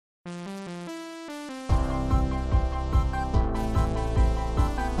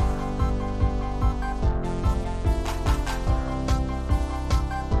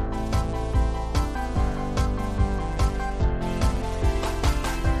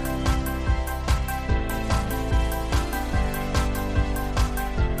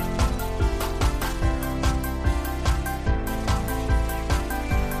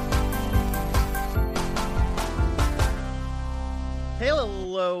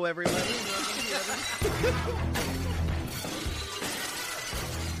Hello, everybody.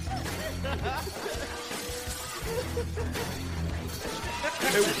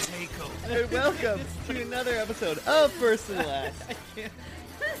 And welcome to another episode of First and Last. This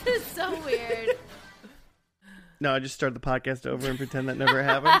is so weird. No, I just start the podcast over and pretend that never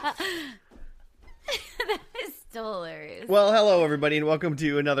happened. That is still hilarious. Well, hello, everybody, and welcome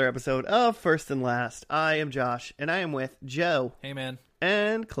to another episode of First and Last. I am Josh, and I am with Joe. Hey, man.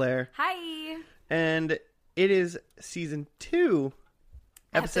 And Claire. Hi. And it is season 2,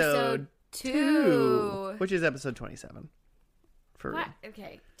 episode 2, which is episode 27. For What?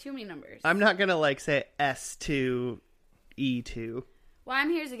 Okay, too many numbers. I'm not going to, say S2, E2. Well, I'm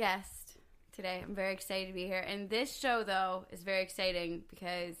here as a guest today. I'm very excited to be here. And this show, though, is very exciting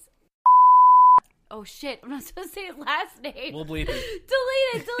because... Oh, shit. I'm not supposed to say his last name. We'll bleep it.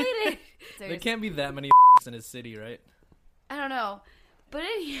 Delete it. There can't be that many in his city, right? I don't know. But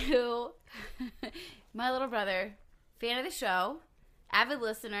anywho, my little brother, fan of the show, avid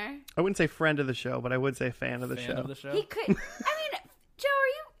listener. I wouldn't say friend of the show, but I would say fan of the Fan show. of the show? He could... I mean, Joe,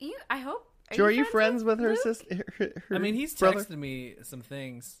 are you... I hope... Joe, are you friends with her Luke? sister? I mean, he's brother? texted me some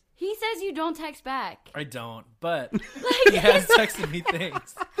things. He says you don't text back. I don't, but Like, he has texted me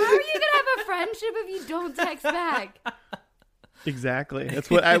things. how are you gonna have a friendship if you don't text back? Exactly.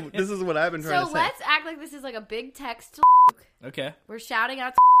 This is what I've been trying So to say. let's act like this is like a big text to Okay. We're shouting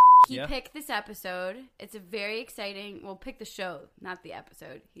out to he Yeah. picked this episode. It's a very exciting... Well, pick the show, not the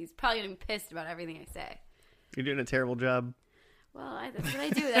episode. He's probably gonna be pissed about everything I say. You're doing a terrible job. Well, that's what I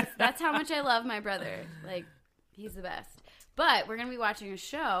do. That's how much I love my brother. Like, he's the best. But we're going to be watching a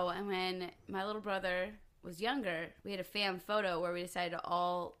show, and when my little brother was younger, we had a fam photo where we decided to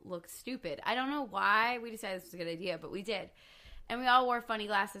all look stupid. I don't know why we decided this was a good idea, but we did. And we all wore funny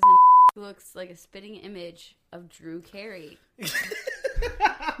glasses, and looks like a spitting image of Drew Carey.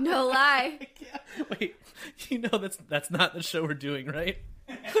 No lie. Wait, you know that's not the show we're doing, right?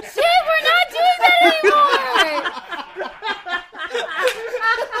 Shit, we're not doing that anymore!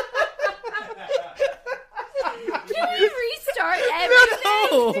 Can we restart everything?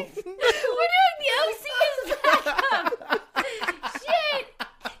 No. We're doing the OC is backup. Shit.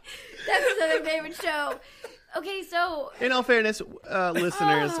 That's another favorite show. Okay, so... In all fairness,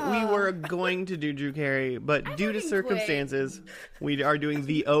 listeners, we were going to do Drew Carey, but due to fucking circumstances, we are doing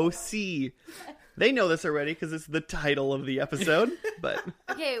the OC. They know this already because it's the title of the episode. But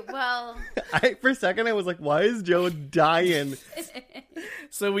Okay, well... for a second, I was like, "Why is Joe dying?"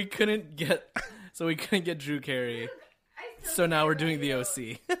 So we couldn't get Drew Carey. So now we're doing the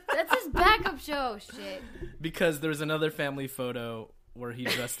OC. That's his backup show. Shit. Because there was another family photo where he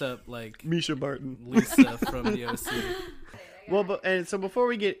dressed up like Misha Barton. Lisa from the OC. Well, and so before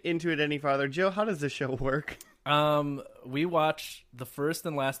we get into it any farther, Joe, how does this show work? We watch the first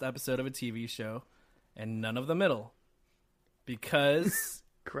and last episode of a TV show and none of the middle. Because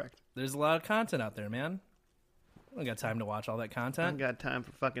Correct. there's a lot of content out there, man. I don't got time to watch all that I content. ain't got time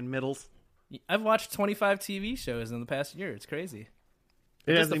for fucking middles. I've watched 25 TV shows in the past year. It's crazy.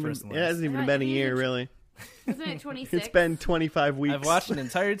 It Just hasn't the even, first and it last. hasn't even been a year, really. Isn't it 26? It's been 25 weeks. I've watched an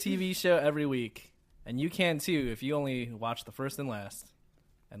entire TV show every week. And you can too if you only watch the first and last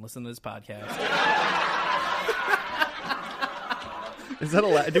and listen to this podcast. Is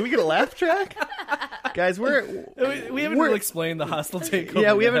that did we get a laugh track? Guys, we We haven't really explained the hostile takeover.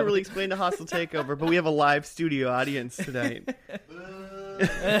 Yeah, we haven't yet. really explained a hostile takeover, but we have a live studio audience tonight.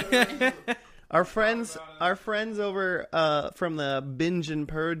 Our friends over from the Binge and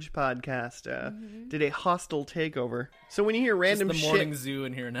Purge podcast did a hostile takeover. So when you hear random Just the shit, morning zoo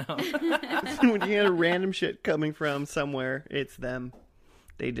in here now. when you hear random shit coming from somewhere, it's them.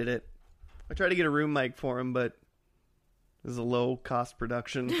 They did it. I tried to get a room mic for them, but it was a low cost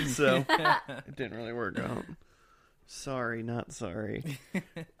production, so it didn't really work out. Sorry, not sorry.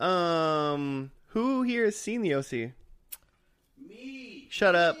 Who here has seen the OC? Me.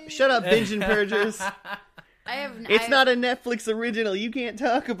 Shut up, Binge and Purgers. It's not a Netflix original. You can't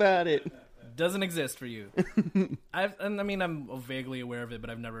talk about it. Doesn't exist for you. I'm vaguely aware of it, but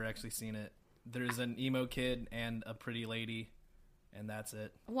I've never actually seen it. There's an emo kid and a pretty lady, and that's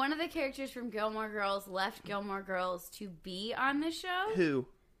it. One of the characters from Gilmore Girls left Gilmore Girls to be on this show. Who?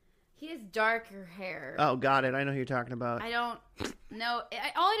 He has darker hair. Oh, got it. I know who you're talking about. I don't know.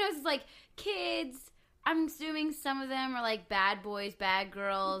 All I know is like kids. I'm assuming some of them are like bad boys, bad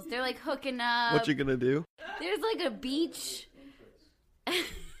girls. They're like hooking up. What you gonna do? There's like a beach.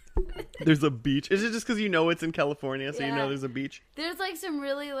 There's a beach. Is it just because you know it's in California, so you Yeah. know there's a beach? There's like some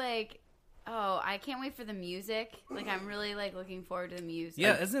really like, oh, I can't wait for the music. Like I'm really like looking forward to the music.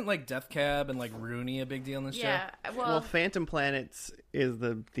 Yeah, isn't like Death Cab and like Rooney a big deal in this Yeah. Well, Phantom Planets is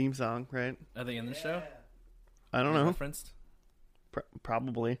the theme song, right? show? Are they in the show? I don't know. Referenced?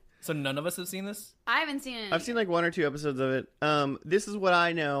 Probably. So none of us have seen this? I haven't seen it. I've seen like 1 or 2 episodes of it. This is what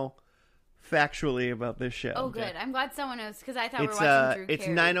I know factually about this show. Oh, good. I'm glad someone knows because I thought It's we were watching Drew it's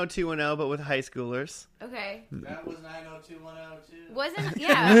Carey. 90210, but with high schoolers. Okay. That was 90210 too. Wasn't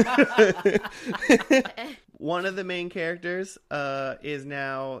yeah. One of the main characters is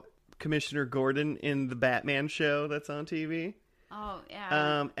now Commissioner Gordon in the Batman show that's on TV. Oh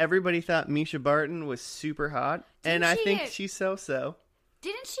yeah. Everybody thought Misha Barton was super hot, and Didn't I she think get- she's so.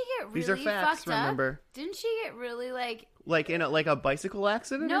 Didn't she get really These are facts, fucked up? remember? Didn't she get really like Like in a bicycle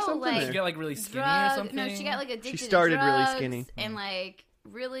accident No, or something? like- or- She got like really skinny or drug? something? No, she got like addicted. She started to really drugs skinny. and like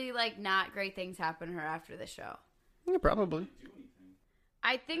really like not great things happened to her after the show. Yeah, probably.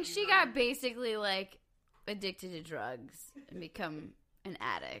 I think she got basically like addicted to drugs and become an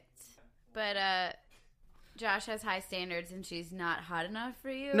addict. But Josh has high standards and she's not hot enough for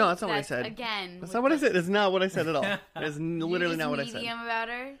you. No, that's not what I said. Again, That's not what I said. That's not what I said at all. That's You're literally just not what I said. medium about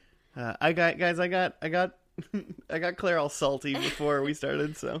her. I got I got Claire all salty before we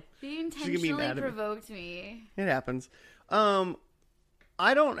started, so You gonna be intentionally mad at me. provoked me. it happens.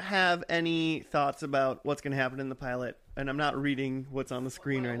 I don't have any thoughts about what's going to happen in the pilot, and I'm not reading what's on the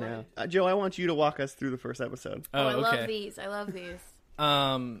screen right now. Joe, I want you to walk us through the first episode. Oh, I love okay. these. I love these.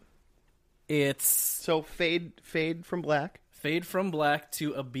 It's So fade from black. fade from black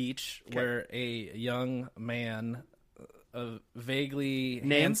to a beach where a young man, a vaguely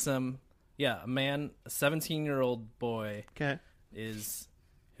Name? handsome, a 17-year-old boy Okay. is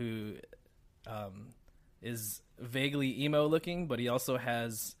vaguely emo looking, but he also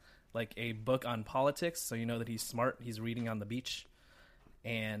has like a book on politics, so you know that he's smart. He's reading on the beach,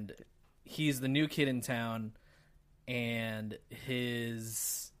 and he's the new kid in town, and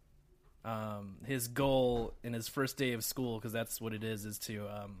his goal in his first day of school, because that's what it is to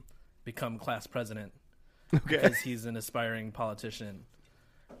become class president, Okay. because he's an aspiring politician.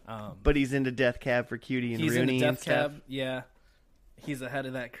 But he's into Death Cab for Cutie and He's Rooney in the and Death stuff. Cab, yeah. He's ahead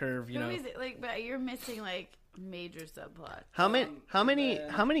of that curve, you Who know. is it? Like, but you're missing like major subplot. How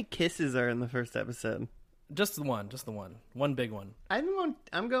many kisses are in the first episode? Just the one, one big one.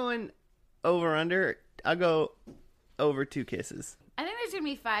 I'm going over under. I'll go over 2 kisses. I think there's gonna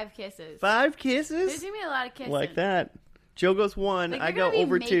be 5 kisses. 5 There's kisses? gonna be a lot of kissing. Like that. Joe goes 1. Like, I they're go gonna be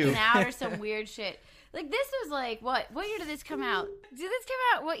over making 2. out or some weird shit. Like this was like what year did this come out? Did this come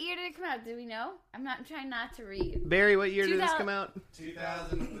out? What year did it come out? Do we know? I'm trying not to read. Barry, what year did this 2000 come out?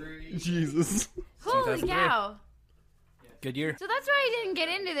 2003. Jesus. Holy 2003. cow! Good year. So that's why I didn't get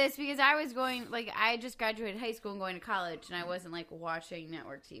into this because I was going I just graduated high school and going to college and I wasn't like watching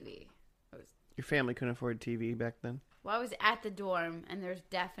network TV. Your family couldn't afford TV back then. Well, I was at the dorm and there's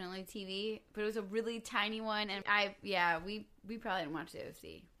definitely TV, but it was a really tiny one and we probably didn't watch the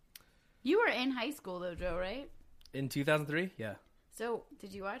OC. You were in high school though, Joe, right? In 2003? Yeah. So,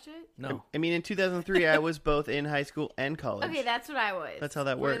 did you watch it? No. I mean, in 2003, I was both in high school and college. Okay, that's what I was. That's how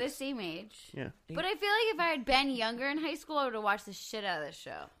that We're works. the same age. Yeah. But I feel like if I had been younger in high school, I would have watched the shit out of this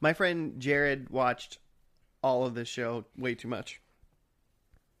show. My friend Jared watched all of this show way too much.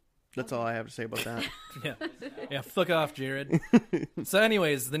 That's all I have to say about that. Yeah. Yeah, fuck off, Jared. So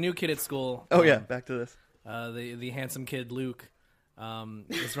anyways, the new kid at school. Oh, yeah. Back to this. The handsome kid, Luke,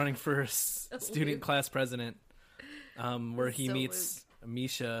 is running for student class president, where he So meets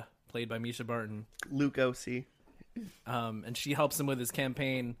Misha, played by Misha Barton. Luke OC. And she helps him with his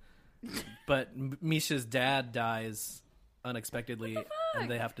campaign, but Misha's dad dies unexpectedly,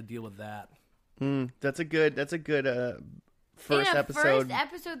 and they have to deal with that. That's a good first in the episode. first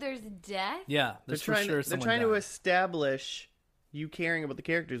episode, there's death? Yeah, They're there's for trying, sure they're someone trying to died. establish you caring about the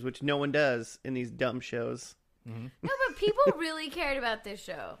characters, which no one does in these dumb shows. No, but people really cared about this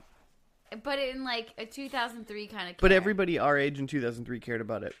show. But in like a 2003 kind of But everybody our age in 2003 cared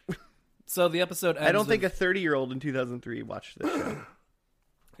about it. So the episode ends I don't think a with, 30-year-old in 2003 watched this show.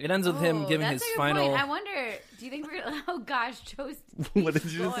 it ends with him giving that's his a good final. Point. I wonder, do you think we're going to... Oh, gosh, Joe's... What did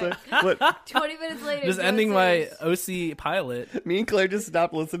you just say? going. What? 20 minutes later, Just Joe ending my says, OC pilot. Me and Claire just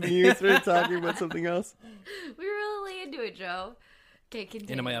stopped listening to you and started talking about something else. We were really into it, Joe. Okay,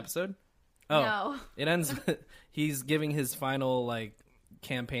 continue. Into my episode? Oh. No. It ends with he's giving his final, like,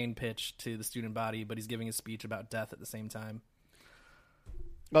 campaign pitch to the student body, but he's giving a speech about death at the same time.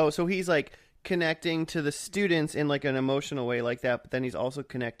 Oh, so he's like connecting to the students in like an emotional way like that, but then he's also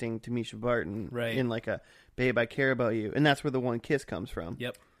connecting to Misha Barton Right. in like a "Babe, I care about you," and that's where the one kiss comes from.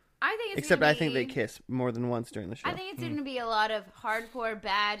 Yep. I think it's Except gonna I think be- they kiss more than once during the show. I think it's going to be a lot of hardcore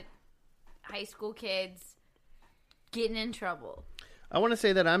bad high school kids getting in trouble. I want to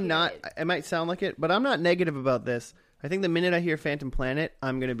say that I'm not. Period. It might sound like it, but I'm not negative about this. I think the minute I hear Phantom Planet,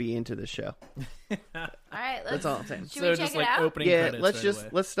 I'm going to be into this show. All right, let's. That's all I'm saying. Should So we check just it like out? opening Yeah, credits let's right just away.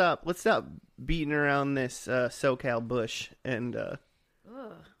 let's stop beating around this SoCal bush, and Ugh.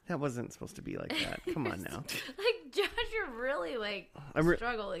 that wasn't supposed to be like that. Come on now. Like Josh, you're really like I'm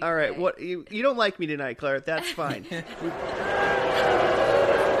struggling. All right, today. what you don't like me tonight, Claire? That's fine.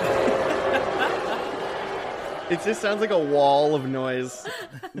 It just sounds like a wall of noise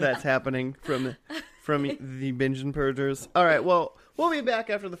that's happening from the binge and purgers. All right, well, we'll be back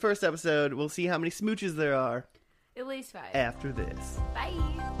after the first episode. We'll see how many smooches there are At least 5. after this. Bye.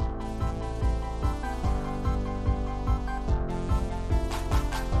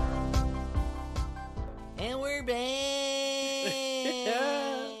 And we're back.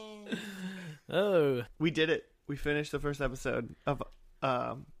 Oh, We did it. We finished the first episode of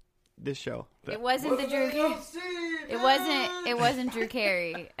this show. It wasn't the Drew. It wasn't Drew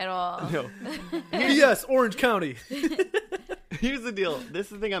Carey at all. No. yes, Orange County. Here's the deal. This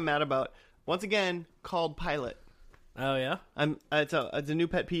is the thing I'm mad about. Once again, called pilot. Oh yeah. It's a new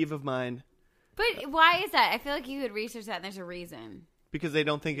pet peeve of mine But why is that? I feel like you could research that, and there's a reason. because they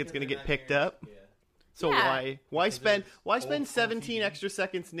don't think it's going to get picked up. So Yeah. why spend 17 extra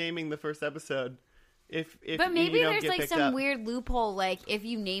seconds naming the first episode if But maybe you don't there's get like picked some up? weird loophole, like if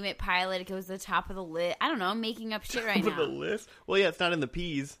you name it pilot, it goes to the top of the list. I don't know. I'm making up shit right With the now. list? Well, yeah, it's not in the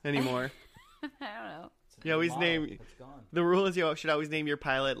P's anymore. I don't know. You always name the rule is you should always name your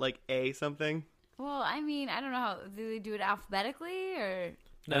pilot like A something. Well, I mean, I don't know how do they do it alphabetically or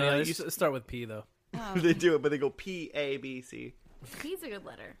No, yeah, yeah, you you start with P though. They do it, but they go P-A-B-C. P's a good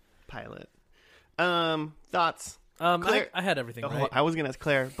letter. Pilot. Thoughts? Claire- I had everything Oh, right. I was gonna ask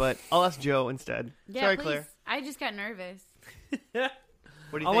Claire, but I'll ask Joe instead. Yeah, Sorry, please. Claire. I just got nervous.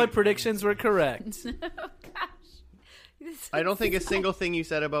 What do you All my think? predictions were correct. Oh gosh. This I don't think a is- single thing you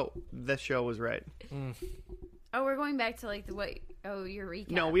said about the show was right. Oh, we're going back to like the what? Oh, your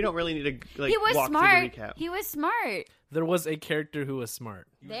recap. No, we don't really need to like He was walk smart. through the recap. He was smart. There was a character who was smart.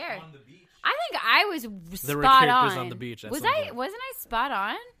 There. I think I was There were spot characters on. on the beach at Was some I? point. Wasn't I spot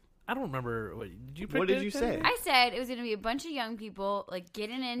on? I don't remember. Did you? What did you predict say? that? I said it was going to be a bunch of young people like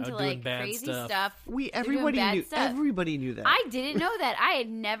getting into doing like bad crazy stuff. stuff. Everybody bad knew. stuff. Everybody knew that. I didn't know that. I had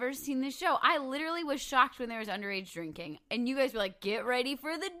never seen the show. I literally was shocked when there was underage drinking, and you guys were like, "Get ready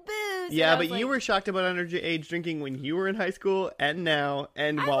for the booze." Yeah, And I but was you like, were shocked about underage drinking when you were in high school and now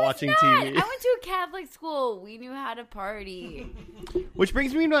and I while was watching not. TV. I went to a Catholic school. We knew how to party. Which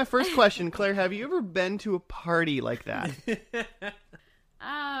brings me to my first question, Claire. Have you ever been to a party like that?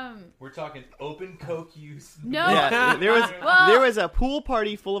 We're talking open coke use. No, Yeah, Well, there was a pool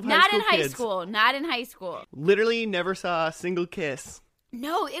party full of high not school in high kids. school. Not in high school. Literally never saw a single kiss.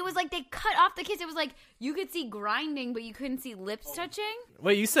 No, it was like they cut off the kiss. It was like you could see grinding, but you couldn't see lips touching.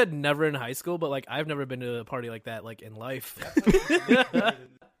 Wait, you said never in high school, but like I've never been to a party like that, like in life.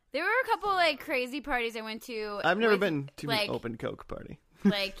 There were a couple like crazy parties I went to. I've never with, been to like, an open coke party.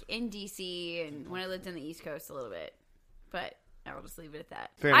 like in DC and when I lived on the East Coast a little bit, but I'll just leave it at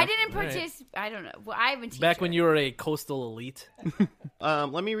that. Fair I enough. didn't All right. participate. I don't know. Well, I have a teacher. Back when you were a coastal elite.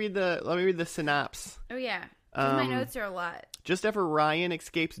 Let me read the synopsis. Oh yeah, 'Cause my Um, notes are a lot. Just after Ryan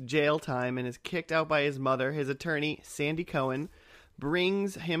escapes jail time and is kicked out by his mother, his attorney, Sandy Cohen,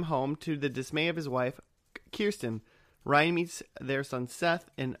 brings him home to the dismay of his wife, Kirsten. Ryan meets their son Seth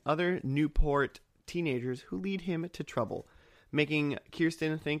and other Newport teenagers who lead him to trouble, making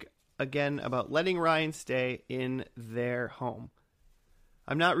Kirsten think again about letting Ryan stay in their home.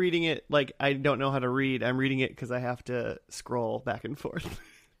 I'm not reading it like I don't know how to read. I'm reading it because I have to scroll back and forth.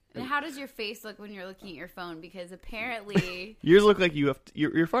 And how does your face look when you're looking at your phone? Because apparently, Yours look like you're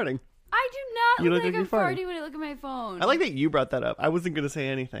farting. I do You not look look like like I'm you're farting. farting when I look at my phone. I like that you brought that up. I wasn't going to say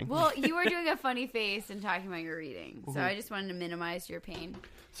anything. Well, you were doing a funny face and talking about your reading, Mm-hmm. so I just wanted to minimize your pain.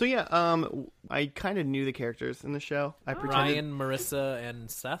 So yeah, I kind of knew the characters in the show. I pretended. Ryan, Marissa, and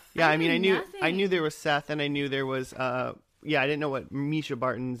Seth. Yeah, I I mean, knew I nothing. knew there was Seth, and I knew there was. I didn't know what Misha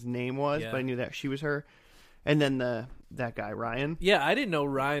Barton's name was, Yeah. but I knew that she was her. And then that guy Ryan. Yeah, I didn't know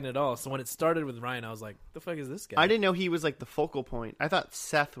Ryan at all. So when it started with Ryan, I was like, "The fuck is this guy?" I didn't know he was like the focal point. I thought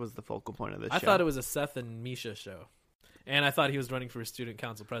Seth was the focal point of this show. I thought it was a Seth and Misha show, and I thought he was running for student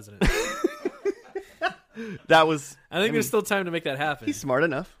council president. That was. I think there's still time to make that happen. He's smart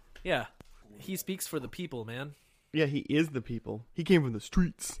enough. Yeah. He speaks for the people, man. Yeah, he is the people. He came from the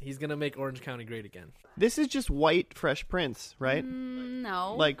streets. He's going to make Orange County great again. This is just white Fresh Prince, right?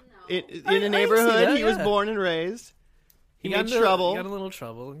 No. Like in I a can neighborhood see that, he was yeah. born and raised. He made He trouble got a little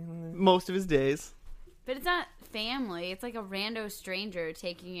trouble. most of his days. But it's not family. It's like a rando stranger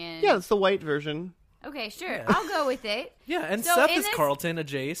taking in. Yeah, it's the white version. Okay, sure. Yeah. I'll go with it. Yeah, and So Seth in is this- Carlton, a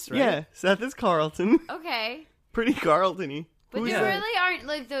Jace, right? Yeah, Seth is Carlton. Okay. Pretty Carlton-y. But Who's there that? really aren't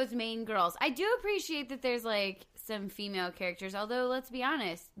like those main girls. I do appreciate that there's like some female characters, although let's be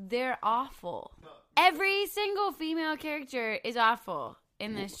honest, they're awful. Every single female character is awful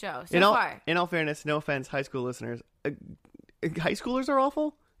in this show so far. In all fairness, no offense, high school listeners, high schoolers are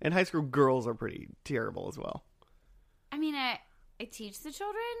awful, and high school girls are pretty terrible as well. I mean, I teach the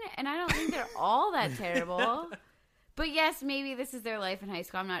children, and I don't think they're all that terrible. But yes, maybe this is their life in high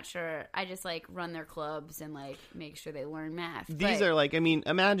school. I'm not sure. I just like run their clubs and like make sure they learn math. These But are like, I mean,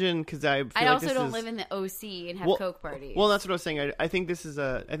 imagine because I feel I like also this don't is, live in the OC and have Well- Coke parties. Well, that's what I was saying. I think this is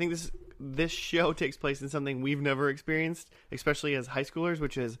this show takes place in something we've never experienced, especially as high schoolers,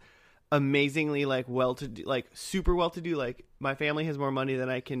 which is amazingly like well-to-do, like super well-to-do. Like my family has more money than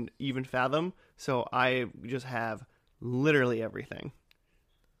I can even fathom, so I just have literally everything.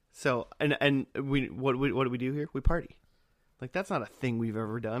 So and we what do we do here? We party. Like that's not a thing we've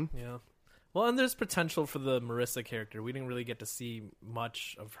ever done. Yeah. Well, and there's potential for the Marissa character. We didn't really get to see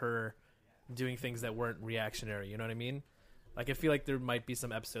much of her doing things that weren't reactionary. You know what I mean? Like, I feel like there might be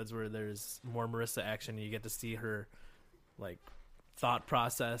some episodes where there's more Marissa action. And you get to see her, like, thought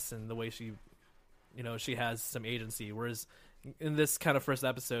process and the way she, you know, she has some agency. Whereas in this kind of first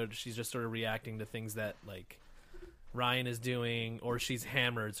episode, she's just sort of reacting to things that, like, Ryan is doing, or she's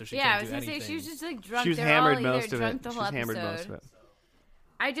hammered, so she yeah, I can't was do gonna anything. say she was just like drunk. She was They're hammered all either most of drunk it. the She whole was hammered episode. most of it.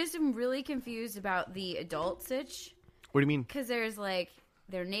 I just am really confused about the adult sitch What do you mean? because there's like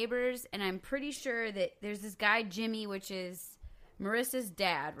their neighbors, and I'm pretty sure that there's this guy Jimmy, which is Marissa's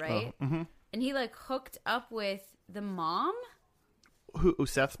dad, right? Mm-hmm. And he like hooked up with the mom. Who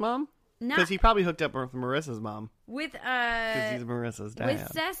Seth's mom? Not Because he probably hooked up with Marissa's mom. with Because he's Marissa's dad.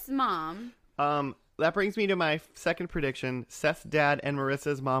 with Seth's mom. That brings me to my second prediction. Seth's dad and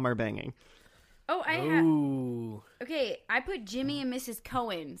Marissa's mom are banging. Oh, I have. Ooh. Okay, I put Jimmy and Mrs.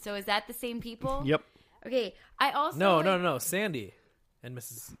 Cohen. So is that the same people? Yep. Okay, I also No. Sandy and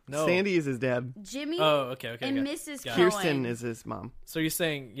Mrs. No. Sandy is his dad. Jimmy Oh, okay. and okay. Mrs. Got Cohen. it. Kirsten is his mom. So you're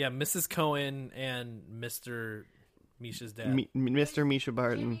saying, yeah, Mrs. Cohen and Mr. Misha's dad? Mr. Misha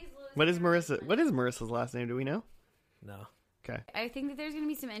Barton. What is Marissa's last name? Do we know? No. Okay. I think that there's going to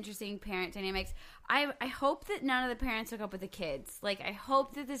be some interesting parent dynamics. I hope that none of the parents hook up with the kids. Like, I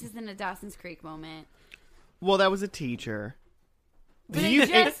hope that this isn't a Dawson's Creek moment. Well, that was a teacher. But You- it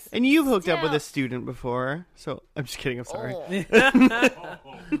just and you've hooked up with still- a student before, so I'm just kidding. I'm sorry.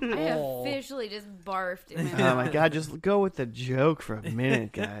 I officially just barfed in my Oh mouth. my god, just go with the joke for a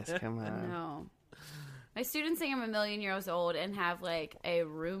minute, guys. Come on. No. My students think I'm a million years old and have, like, a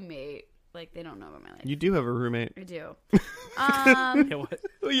roommate. Like, they don't know about my life. You do have a roommate. I do. Yeah, what?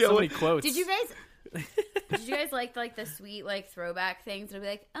 Yeah, So many what- quotes. Did you guys like the sweet like throwback things? It'll be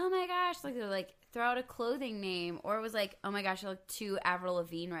like, oh my gosh, like they're like throw out a clothing name, or it was like, oh my gosh, I look too Avril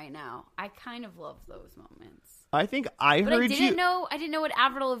Lavigne right now. I kind of love those moments, I think I but heard I you. didn't know what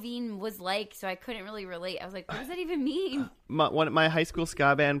Avril Lavigne was like, so I couldn't really relate. I was like, what does that even mean? My high school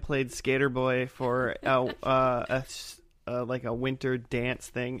ska band played Skater Boy for like a winter dance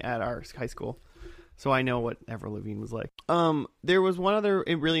thing at our high school, so I know what Avril Lavigne was like. There was one other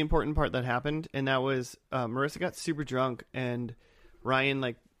really important part that happened, and that was Marissa got super drunk, and Ryan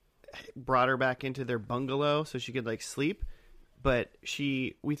like brought her back into their bungalow so she could like sleep, but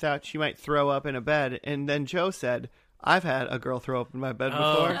we thought she might throw up in a bed, and then Joe said, "I've had a girl throw up in my bed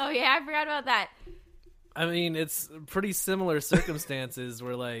before." Oh yeah, I forgot about that. I mean, it's pretty similar circumstances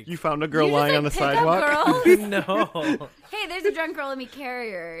where, like, You found a girl You just, lying like, on the pick up sidewalk. girls? no. Hey, there's a drunk girl. Let me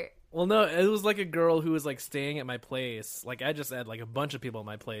carry her. Well, no, it was like a girl who was like staying at my place. Like, I just had like a bunch of people at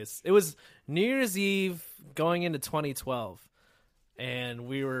my place. It was New Year's Eve going into 2012, and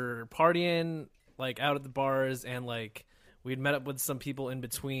we were partying like out at the bars, and like we'd met up with some people in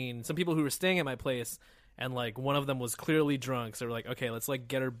between, some people who were staying at my place, and like one of them was clearly drunk. So we're like, okay, let's like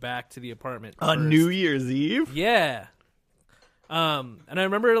get her back to the apartment On first. New Year's Eve? Yeah. And I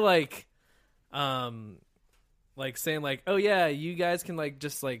remember like saying like, oh yeah, you guys can like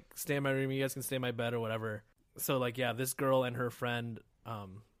just like stay in my room, you guys can stay in my bed or whatever. So like, yeah, this girl and her friend,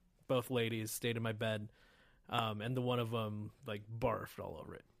 both ladies, stayed in my bed. And the one of them like barfed all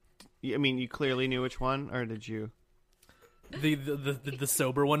over it. I mean, you clearly knew which one, or did you? the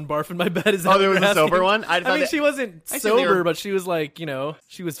sober one barf in my bed. Is that Oh, there what was you're a sober asking? one? I I thought mean, that- she wasn't I said they sober, were- but she was like,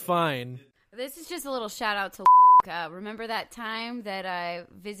 she was fine. This is just a little shout out to remember that time that I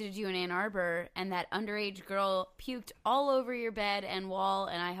visited you in Ann Arbor and that underage girl puked all over your bed and wall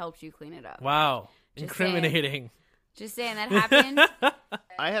and I helped you clean it up? Wow, Just incriminating. Just saying that happened.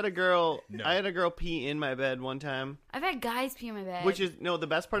 I had a girl pee in my bed one time. I've had guys pee in my bed. Which is the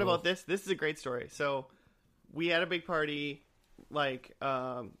best part about this is a great story. So we had a big party,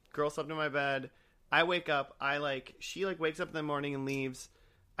 girl slept in my bed. I wake up, she wakes up in the morning and leaves.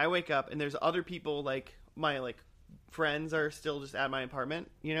 I wake up and there's other people, my friends are still just at my apartment,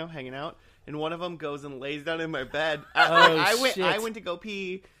 hanging out. And one of them goes and lays down in my bed. I went to go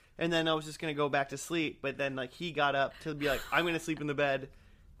pee and then I was just going to go back to sleep. But then he got up to be like, I'm going to sleep in the bed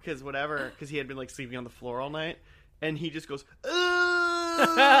because he had been sleeping on the floor all night. And he just goes, "Ooh,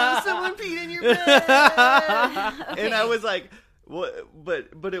 someone peed in your bed." Okay. And I was like, "What?"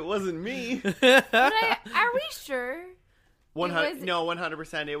 But it wasn't me. But are we sure?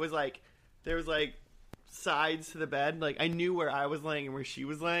 100%. It was there was sides to the bed. I knew where I was laying and where she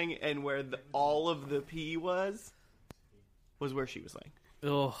was laying, and where all of the pee was where she was laying.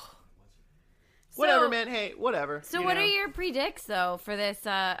 Ugh. Whatever, So- man. Hey, whatever. So what are your predicts though for this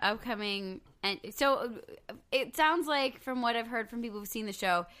upcoming? And so it sounds like from what I've heard from people who've seen the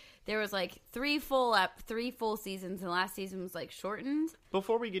show, there was 3 full seasons, and the last season was shortened.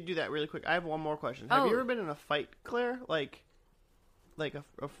 Before we could do that really quick, I have one more question. Oh. Have you ever been in a fight, Claire? Like a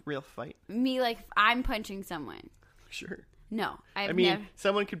real fight? Me I'm punching someone. Sure. No, I mean,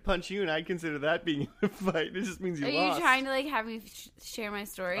 someone could punch you, and I'd consider that being a fight. It just means you Are lost. you trying to have me share my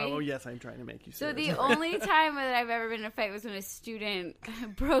story? Oh, yes, I'm trying to make you. So say the only time that I've ever been in a fight was when a student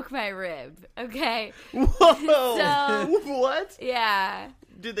broke my rib. Okay. Whoa! So- What? Yeah.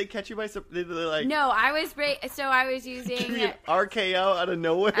 Did they catch you by surprise? Did they No, I was give you using an RKO out of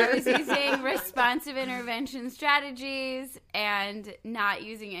nowhere? I was using responsive intervention strategies and not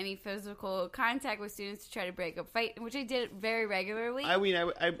using any physical contact with students to try to break up fight, which I did very regularly.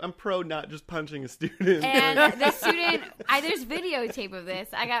 I'm pro not just punching a student. And the student, there's videotape of this.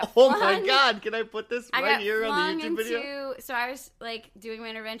 I got Oh flung, my God! Can I put this I right got here on flung the YouTube into. video? So I was doing my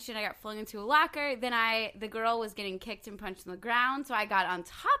intervention. I got flung into a locker. Then the girl was getting kicked and punched on the ground. So I got on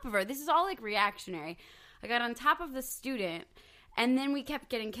top of her. This is all reactionary. I got on top of the student, and then we kept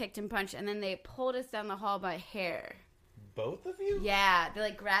getting kicked and punched. And then they pulled us down the hall by hair. Both of you? Yeah,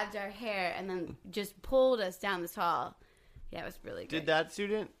 they grabbed our hair and then just pulled us down this hall. Yeah, it was really good. Did that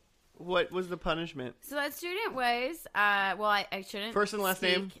student? What was the punishment? So that student was, I shouldn't. First and last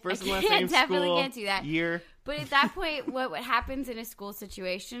speak. name. First and I last can't- name. Definitely School, can't do that. Year. But at that point, what happens in a school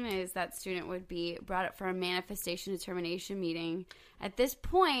situation is that student would be brought up for a manifestation determination meeting. At this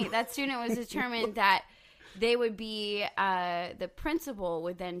point, that student was determined that they would be, the principal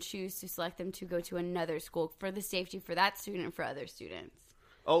would then choose to select them to go to another school for the safety for that student and for other students.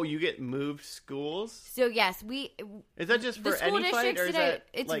 Oh, you get moved schools? So yes, Is that just the for school any fight, districts or is today, that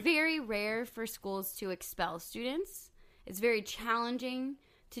it's very rare for schools to expel students. It's very challenging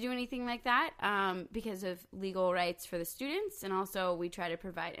to do anything like that because of legal rights for the students, and also we try to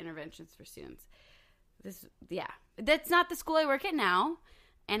provide interventions for students. That's not the school I work at now,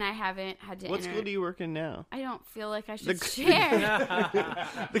 and I haven't had to. What school do you work in now? I don't feel like I should share.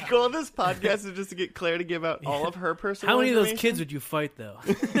 The goal of this podcast is just to get Claire to give out all of her personal. How many of those information. kids would you fight though?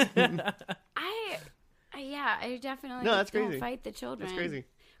 I definitely No, that's don't crazy. fight the children. That's crazy.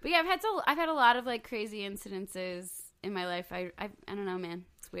 But yeah, I've had a lot of crazy incidences in my life. I don't know, man.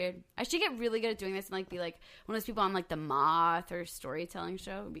 It's weird. I should get really good at doing this and be one of those people on the Moth or storytelling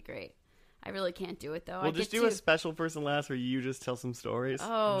show. It would be great. I really can't do it though. We'll I just get do a too- special person last where you just tell some stories.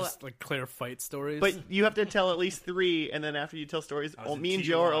 Oh, Just Claire fight stories. But you have to tell at least 3, and then after you tell stories, I was in me and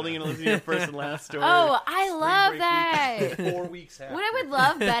Joe are Tijuana. only going to listen to your first and last story. oh, I love Break that. week, 4 weeks after. What I would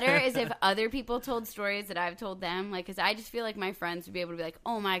love better is if other people told stories that I've told them. Because I just feel like my friends would be able to be like,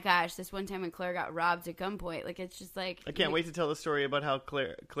 oh my gosh, this one time when Claire got robbed at gunpoint. It's just I can't wait to tell the story about how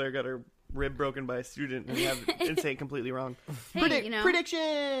Claire got her rib broken by a student and say it completely wrong. Hey,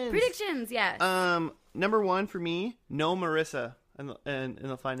 Predictions! Predictions, yes. Number 1 for me, no Marissa in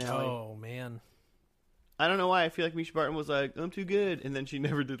the finale. oh man, I don't know why. I feel like Misha Barton was like, I'm too good, and then she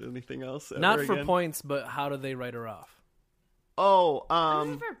never did anything else. not ever for again. points, but how do they write her off? Oh,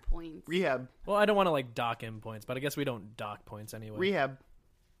 I'm for points. rehab. Well, I don't want to dock him points, but I guess we don't dock points anyway. Rehab.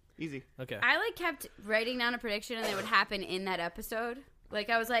 Easy. Okay. I kept writing down a prediction and it would happen in that episode.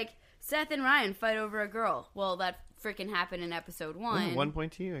 I was like, Seth and Ryan fight over a girl. Well, that freaking happened in episode 1. 1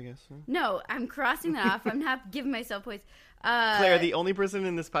 point to you, I guess. No, I'm crossing that off. I'm not giving myself points. Claire, the only person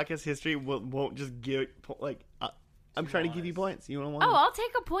in this podcast history won't just give I'm trying to give you points. You don't want? Oh, I'll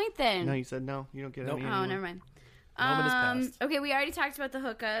take a point then. No, you said no. You don't get Nope. any. Oh, anymore. never mind. Moment is past. Okay, we already talked about the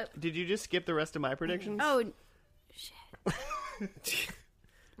hookup. Did you just skip the rest of my predictions? Oh, shit.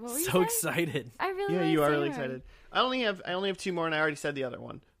 What were you So saying? excited. I really yeah, wanna you are say really one. excited. I only have two more, and I already said the other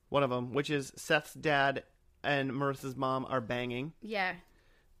one. One of them, which is Seth's dad and Marissa's mom are banging. Yeah.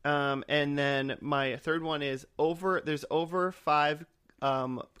 And then my third one is there's over 5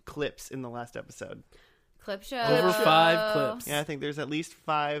 clips in the last episode. Clip show. Over 5 clips. Yeah, I think there's at least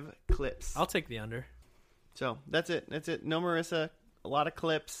 5 clips. I'll take the under. So that's it. No Marissa, a lot of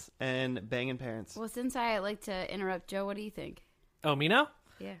clips, and banging parents. Well, since I like to interrupt Joe, what do you think? Oh, me now?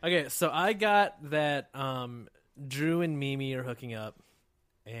 Yeah. Okay, so I got that Drew and Mimi are hooking up.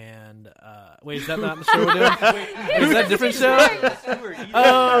 And, wait, is that not the show we're doing? Is that a different show?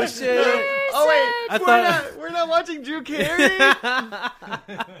 Oh, shit. Oh wait, I thought- we're not watching Drew Carey.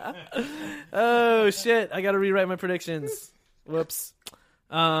 Oh, shit. I got to rewrite my predictions. Whoops.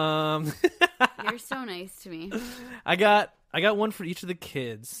 You're so nice to me. I got one for each of the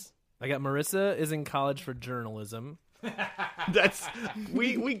kids. I got Marissa is in college for journalism. That's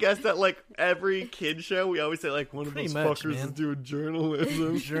we guessed that like every kid show. We always say like one of Pretty those much, fuckers man. is doing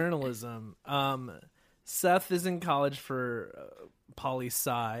journalism. Journalism. Seth is in college for poli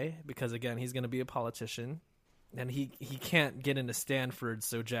sci because again he's going to be a politician, and he can't get into Stanford,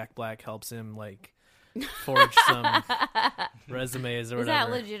 so Jack Black helps him like forge some resumes or Is that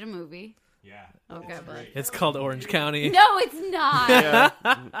whatever. legit a movie? Yeah. Okay, but It's called Orange County. no, it's not.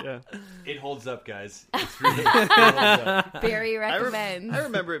 yeah. It holds up, guys. It's really, it holds up. Barry I recommends.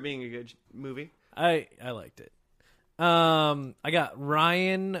 remember it being a good movie. I liked it. I got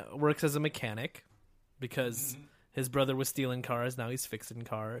Ryan works as a mechanic because his brother was stealing cars. Now he's fixing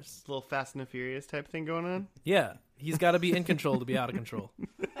cars. A little Fast and the Furious type thing going on. Yeah, he's got to be in control to be out of control,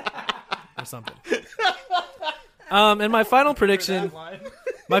 or something. And my final prediction,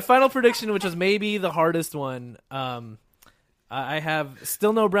 which is maybe the hardest one, I have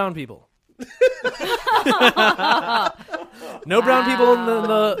still no brown people. No brown people in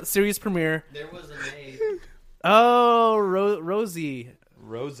the series premiere. There was a maid. Oh, Rosie,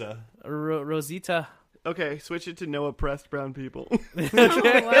 Rosa. Rosita. Okay, switch it to no oppressed brown people.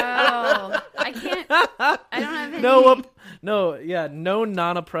 Wow. I can't. I don't have any. No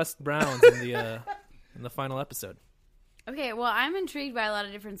non-oppressed browns in the final episode. Okay, well, I'm intrigued by a lot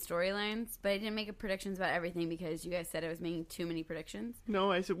of different storylines, but I didn't make predictions about everything because you guys said I was making too many predictions.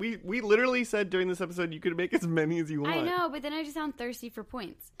 No, I said we literally said during this episode you could make as many as you want. I know, but then I just sound thirsty for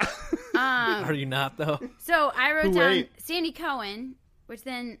points. Are you not though? So I wrote Who down ate? Sandy Cohen, which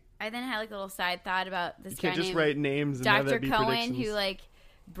then I had like a little side thought about this You guy can't just named write names and have Dr. that be Cohen, predictions. who like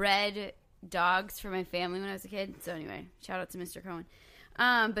bred dogs for my family when I was a kid. So anyway, shout out to Mr. Cohen.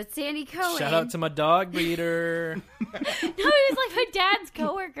 But Sandy Cohen. Shout out to my dog breeder. No, he was like my dad's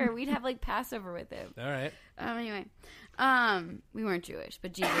coworker. We'd have like Passover with him. All right. Anyway, we weren't Jewish,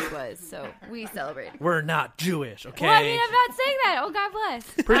 but Jesus was, so we celebrated. We're not Jewish, okay? Well, I mean, I'm not saying that. Oh, God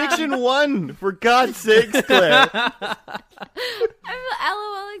bless. Prediction 1, for God's sakes, Claire. I'm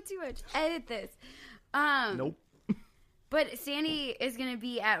LOLing too much. Edit this. Nope. But Sandy is gonna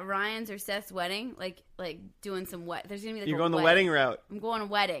be at Ryan's or Seth's wedding, like doing some There's gonna be like You're a going the wedding. wedding route. I'm going a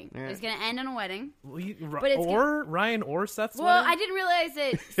wedding. Yeah. It's gonna end on a wedding. But it's or Ryan or Seth's Well, wedding? I didn't realize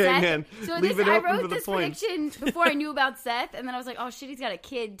that Hang Seth. on. So Leave this, it I open for wrote the this points. prediction before I knew about Seth, and then I was like, oh shit, he's got a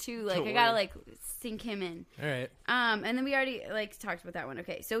kid too. Like Don't I gotta worry. like sink him in. All right. And then we already like talked about that one.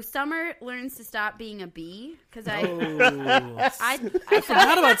 Okay, so Summer learns to stop being a bee because I I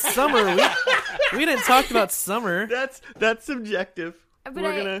forgot about Summer. We didn't talk about Summer. That's subjective. But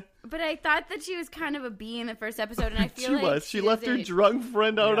I thought that she was kind of a bee in the first episode, and I feel She like was. She left her isn't. drunk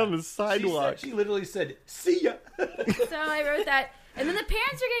friend out Yeah. on the sidewalk. She literally said, "See ya." So I wrote that, and then the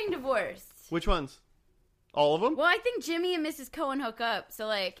parents are getting divorced. Which ones? All of them? Well, I think Jimmy and Mrs. Cohen hook up. So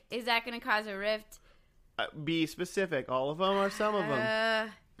like, is that going to cause a rift? Be specific. All of them or some of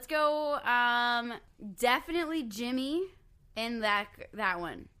them? Let's go. Definitely Jimmy in that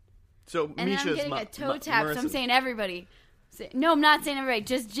one. So And then I'm Misha's getting a toe tap. So I'm saying everybody. No, I'm not saying everybody.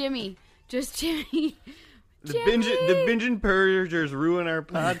 Just Jimmy. Just Jimmy. the binge and purgers ruin our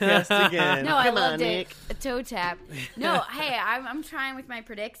podcast again. No, I Come loved on, it. Nick. A toe tap. No, hey, I'm trying with my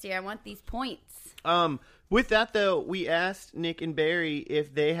predicts here. I want these points. With that though, we asked Nick and Barry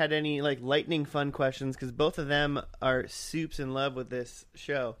if they had any like lightning fun questions because both of them are soups in love with this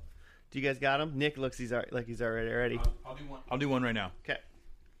show. Do you guys got them? Nick looks like he's already ready. I'll do one right now. Okay,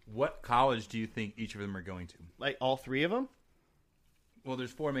 What college do you think each of them are going to? like all three of them. Well,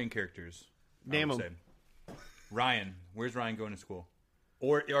 there's 4 main characters. Name I would 'em. say. Ryan. Where's Ryan going to school?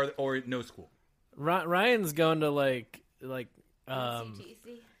 Or no school? Ryan's going to like CTC.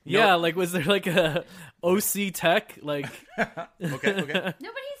 yeah, like was there like a OC Tech like? Okay. No, but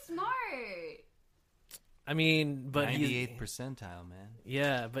he's smart. I mean, but 98th percentile, man.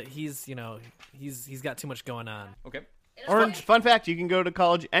 yeah, but he's he's got too much going on. Okay. Fun fact: you can go to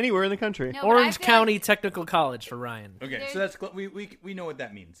college anywhere in the country. No, but I Orange feel County like- Technical College for Ryan. Okay. So that's we know what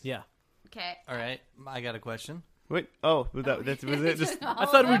that means. Yeah, Okay. All right, I got a question. Wait. Oh, was was it? Just I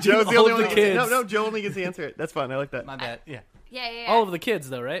thought we were Joe's doing the all only of one. the that kids. gets, no, Joe only gets to answer it. That's fun. I like that. My bad. Yeah. Yeah. all of the kids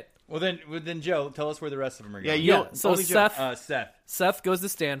though, right? Well, then Joe, tell us where the rest of them are Yeah, going. you Yeah. don't- So only Joe. Seth Seth. goes to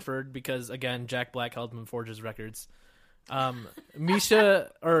Stanford because again Jack Black helped him forge his records.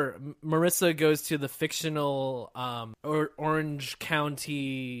 Marissa goes to the fictional Orange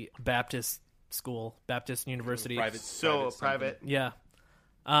County Baptist School, Baptist University. Private. So something. private. Yeah.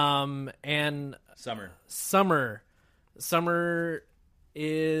 And Summer. Summer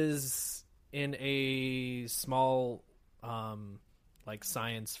is in a small like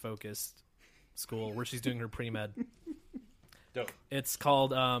science focused school where she's doing her pre-med. Dope. It's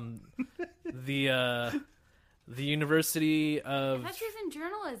called the University I of thought she was in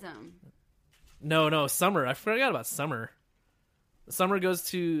journalism. No, Summer. I forgot about Summer. Summer goes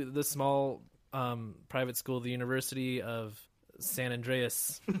to the small private school, the University of San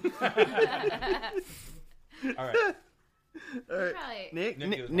Andreas. All right. Probably.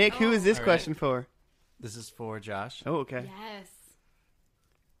 Nick, who is this All right. question for? This is for Josh. Oh, okay. Yes.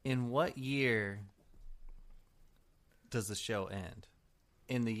 In what year does the show end?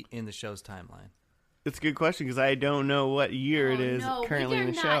 In the show's timeline. It's a good question because I don't know what year it is no, currently in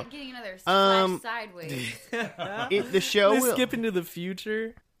the we're show. not getting another splash sideways. The show We will skip into the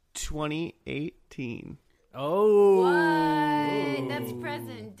future. 2018. Oh, What? That's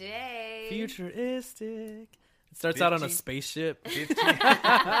present day. futuristic. It starts out on a 15. spaceship. It's like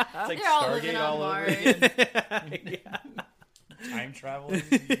They're all living Stargate on all over Mars. again. Time travel.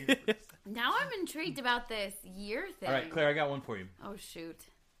 Now I'm intrigued about this year thing. All right, Claire, I got one for you. Oh shoot.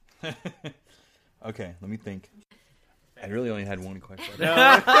 Okay, let me think. I really only had one question. All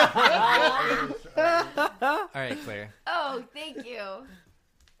right, Claire. Oh, thank you.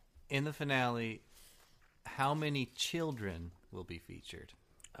 In the finale, how many children will be featured?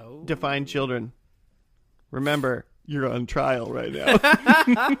 Oh, Define children. Remember, you're on trial right now.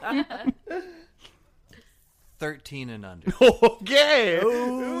 13 and under. Okay.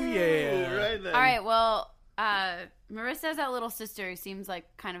 oh yeah. Right then. All right. Well, Marissa has that little sister who seems like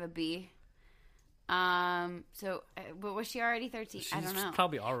kind of a B. So, but was she already 13? I don't She's know.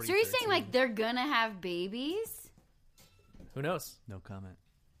 probably already. So you're 13. saying like they're gonna have babies? Who knows? No comment.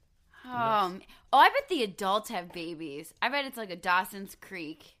 Oh, I bet the adults have babies. I bet it's like a Dawson's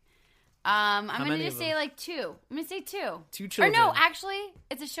Creek. I'm gonna many just of say them? like 2. I'm gonna say 2. 2 Or children. no, actually,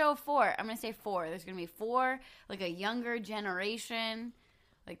 it's a show of 4. I'm gonna say 4. There's gonna be 4, like a younger generation,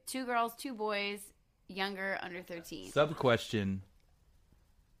 like 2 girls, 2 boys, younger, under 13. Sub question: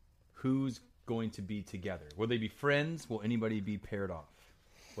 who's going to be together? Will they be friends? Will anybody be paired off?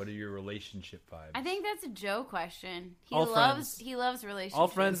 What are your relationship vibes? I think that's a Joe question. He All loves friends. relationships. All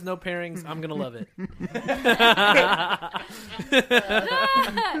friends, no pairings. I'm gonna love it.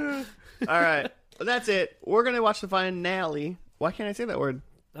 All right. Well, that's it. We're going to watch the finale. Why can't I say that word?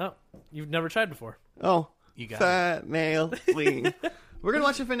 Oh, you've never tried before. Oh. You got finale. We're going to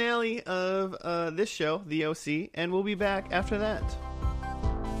watch the finale of this show, The OC, and we'll be back after that.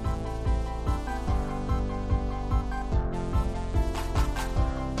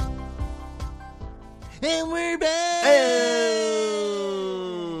 And we're back.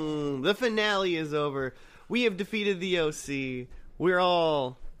 Oh, the finale is over. We have defeated the OC. We're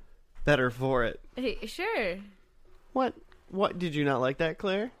all better for it. Hey, sure. What did you not like that,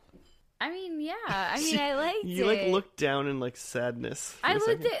 Claire? I mean, yeah. I mean, I liked You it. like looked down in like sadness. for I a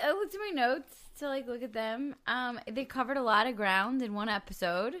looked second. at my notes to like look at them. They covered a lot of ground in one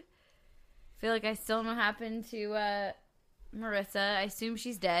episode. feel like I still don't know what happened to Marissa. I assume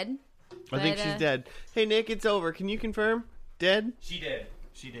she's dead. I think she's dead. Hey Nick, it's over. Can you confirm? Dead? She did.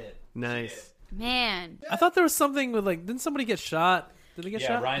 Nice. Man. I thought there was something with like, didn't somebody get shot? Did they get Yeah,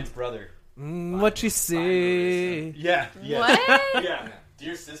 shot? Ryan's brother. What you see? Yeah. What? Yeah.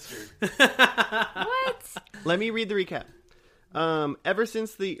 Dear sister. What? Let me read the recap. Ever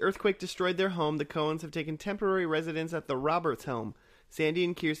since the earthquake destroyed their home, the Coens have taken temporary residence at the Roberts home. Sandy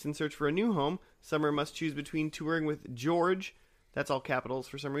and Kirsten search for a new home. Summer must choose between touring with George, that's all capitals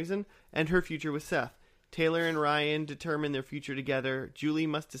for some reason, and her future with Seth. Taylor and Ryan determine their future together. Julie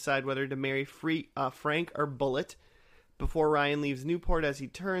must decide whether to marry Frank or Bullet. Before Ryan leaves Newport, as he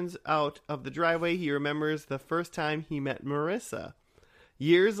turns out of the driveway, he remembers the first time he met Marissa.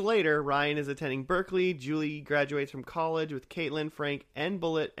 Years later, Ryan is attending Berkeley. Julie graduates from college with Caitlin, Frank, and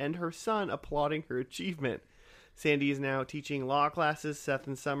Bullet, and her son applauding her achievement. Sandy is now teaching law classes. Seth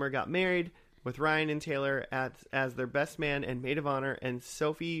and Summer got married, with Ryan and Taylor as their best man and maid of honor, and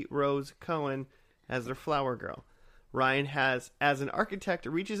Sophie Rose Cohen as their flower girl. Ryan has, as an architect,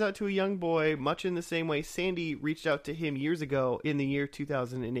 reaches out to a young boy much in the same way Sandy reached out to him years ago in the year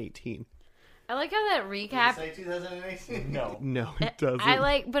 2018. I like how that recap. Say 2018? No, it doesn't. I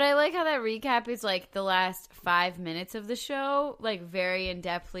like how that recap is like the last 5 minutes of the show, like very in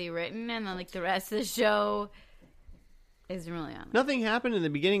depthly written, and then like the rest of the show isn't really on. Nothing happened in the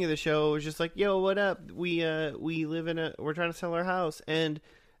beginning of the show. It was just like, yo, what up? We live we're trying to sell our house, and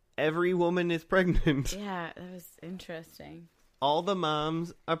every woman is pregnant. Yeah, that was interesting. All the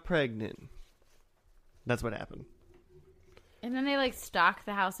moms are pregnant. That's what happened. And then they like stalked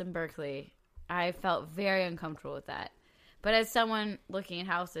the house in Berkeley. I felt very uncomfortable with that. But as someone looking at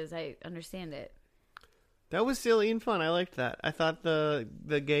houses, I understand it. That was silly and fun. I liked that. I thought the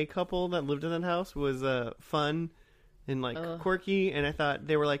gay couple that lived in that house was fun and like quirky. And I thought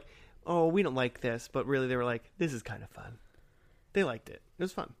they were like, oh, we don't like this. But really they were like, this is kind of fun. They liked it. It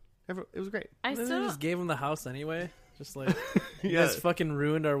was fun. It was great. I Then still they just gave him the house anyway. Just like, you Yeah. guys fucking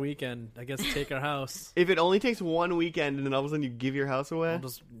ruined our weekend. I guess take our house. If it only takes one weekend and then all of a sudden you give your house away,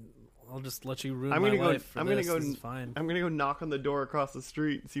 I'll just let you ruin I'm my gonna go. life. For I'm this. gonna go. This is fine. I'm gonna go knock on the door across the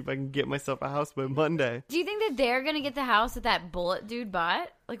street and see if I can get myself a house by Monday. Do you think that they're gonna get the house that Bullet dude bought?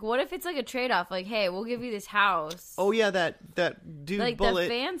 Like, what if it's like a trade off? Like, hey, we'll give you this house. Oh yeah, that dude like Bullet, the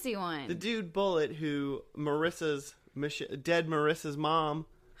fancy one. the dude Bullet who dead Marissa's mom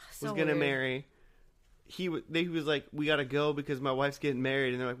was So gonna weird. marry. He was like, we gotta go because my wife's getting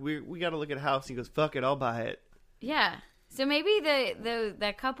married, and they're like, we gotta look at a house. He goes, fuck it, I'll buy it. Yeah. So maybe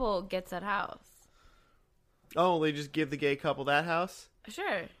that couple gets that house. Oh, they just give the gay couple that house.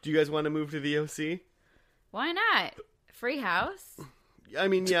 Sure. Do you guys want to move to the OC? Why not? Free house. I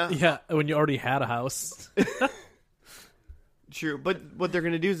mean, yeah, Yeah, when you already had a house. true. But what they're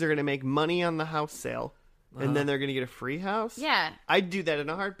gonna do is they're gonna make money on the house sale, and then they're gonna get a free house. Yeah. I'd do that in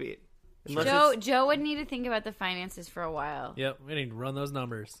a heartbeat. Unless Joe would need to think about the finances for a while. Yep, we need to run those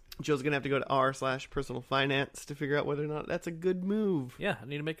numbers. Joe's gonna have to go to r/personal finance to figure out whether or not that's a good move. Yeah, I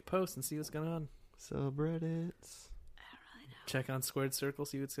need to make a post and see what's going on. Subreddits. Check on Squared Circle,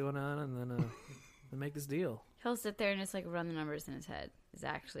 see what's going on, and then make this deal. He'll sit there and just like run the numbers in his head. Is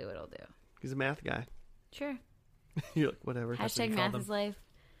actually what he'll do. He's a math guy. Sure. You're like, whatever. Hashtag you math call is life.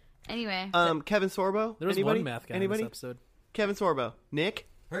 Anyway. Kevin Sorbo. There was Anybody? one math guy Anybody? in this episode. Kevin Sorbo. Nick.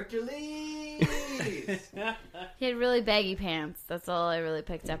 Hercules! He had really baggy pants. That's all I really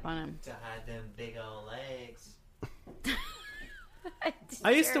picked up on him. to hide them big old legs.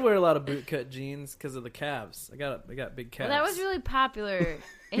 I used to wear a lot of bootcut jeans because of the calves. I got big calves. Well, that was really popular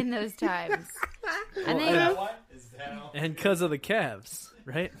in those times. And and because of the calves,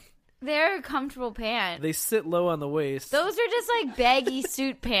 right? they're comfortable pants. They sit low on the waist. Those are just like baggy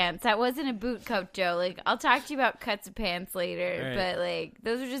suit pants. That wasn't a boot coat, Joe. Like, I'll talk to you about cuts of pants later, All right. but like,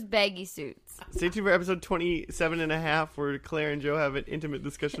 those are just baggy suits. Stay tuned for episode 27.5 where Claire and Joe have an intimate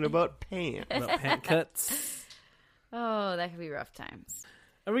discussion about pants. About pant cuts. Oh, that could be rough times.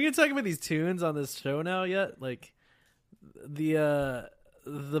 Are we gonna talk about these tunes on this show now yet? Like the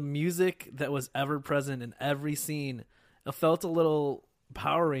music that was ever present in every scene, it felt a little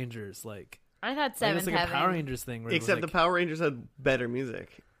Power Rangers like. I thought Like, Seventh it's like Heaven. a Power Rangers thing. Where it was Except the like, Power Rangers had better music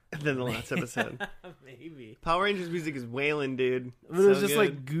than the last episode. maybe. Power Rangers music is wailing, dude. But it was So just good.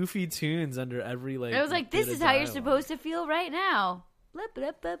 like goofy tunes under every like. It was like, this bit is of how you're dialogue. supposed to feel right now. Blip,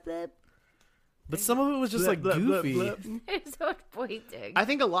 blip, blip, blip. But some of it was just like Blip, blip, goofy. blip, blip. There's so much pointing. I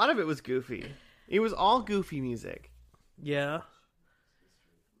think a lot of it was goofy. It was all goofy music. Yeah.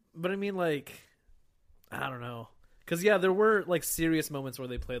 But I mean, like, I don't know. Because, yeah, there were, like, serious moments where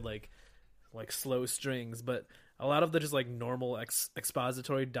they played, like slow strings. But a lot of the just, like, normal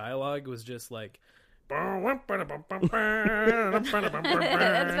expository dialogue was just, like... That's better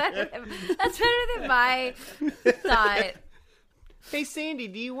than my thought. Hey Sandy,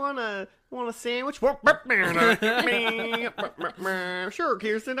 do you want a sandwich? Sure,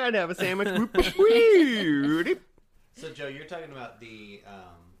 Kirsten, I'd have a sandwich. So, Joe, you're talking about the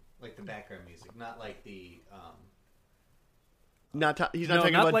like the background music, not like the. He's not No,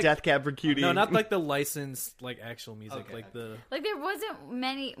 talking not about like- Death Cab for Cutie. No, not like the licensed, like, actual music. Okay. Like the... Like, there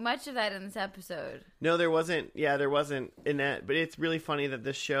wasn't much of that in this episode. No, there wasn't. Yeah, there wasn't in that. But it's really funny that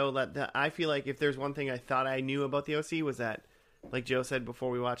this show that I feel like if there's one thing I thought I knew about the OC was that, like Joe said before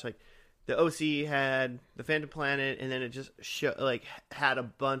we watched, like the OC had the Phantom Planet, and then it just had a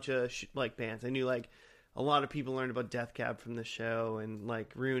bunch of like bands. I knew like a lot of people learned about Death Cab from the show, and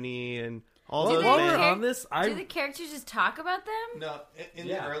like Rooney and all Well, those while bands. we're on this, Do the characters just talk about them? No, in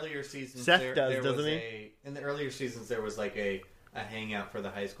Yeah. the earlier seasons, Seth there does, was doesn't he? in the earlier seasons, there was like a hangout for the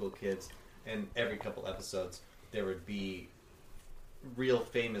high school kids, and every couple episodes there would be real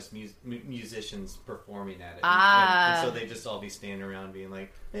famous musicians performing at it. And so they'd just all be standing around being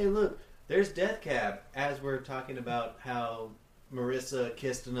like, "Hey, look, there's Death Cab," as we're talking about how Marissa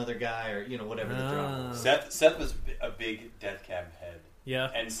kissed another guy, or whatever the drama was. Seth was a big Death Cab head.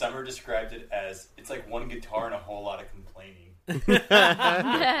 Yeah. And Summer described it as it's like one guitar and a whole lot of complaining.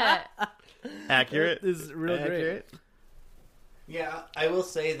 Accurate. This is real Accurate. Yeah, I will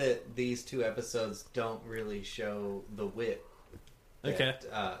say that these 2 episodes don't really show the wit that, Okay.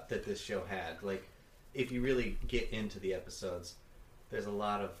 That this show had. Like, if you really get into the episodes, there's a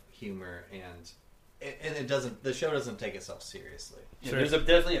lot of humor, and it doesn't. The show doesn't take itself seriously. Yeah, Sure. there's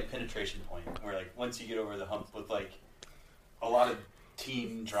definitely a penetration point where, like, once you get over the hump with like a lot of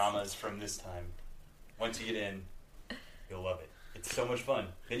teen dramas from this time, once you get in, you'll love it. It's so much fun.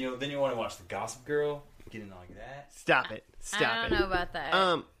 Then you want to watch the Gossip Girl, get in like that. Stop it. Stop I don't it. know about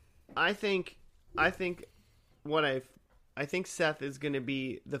that. I think Seth is going to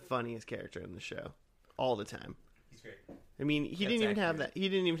be the funniest character in the show all the time. He's great. I mean, he didn't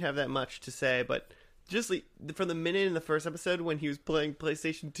even have that much to say, but just like, from the minute in the first episode when he was playing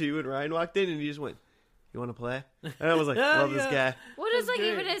PlayStation 2 and Ryan walked in and he just went, "You want to play?" And I was like, "Love this guy." What is like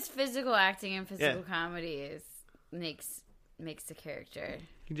great. even his physical acting and physical comedy makes the character.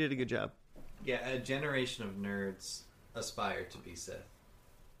 He did a good job. Yeah, a generation of nerds aspire to be Seth.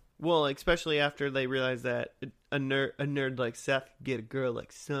 Well, especially after they realized that a nerd like Seth could get a girl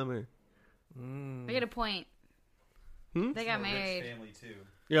like Summer. I get a point. They got married. Family too.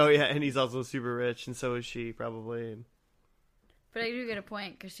 Oh yeah, and he's also super rich, and so is she probably. And But I do get a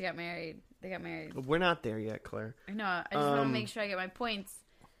point because she got married. They got married. we're not there yet, Claire. I know. I just want to make sure I get my points.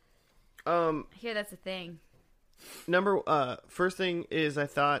 I hear that's a thing. First thing is I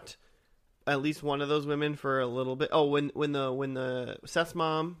thought at least one of those women for a little bit. Oh, when the Seth's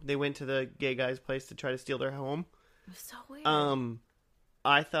mom, they went to the gay guy's place to try to steal their home. It was so weird.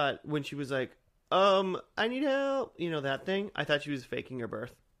 I thought when she was like, I need help, that thing. I thought she was faking her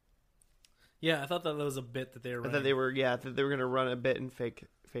birth. Yeah, I thought that was a bit that they were I running. thought they were gonna run a bit and fake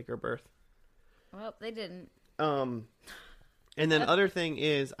her birth. Well, they didn't. And then other thing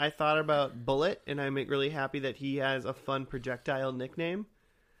is I thought about Bullet, and I'm really happy that he has a fun projectile nickname.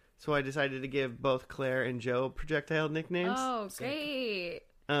 So I decided to give both Claire and Joe projectile nicknames. Oh, great.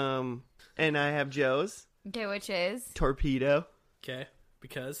 And I have Joe's Okay, which is? Torpedo Okay,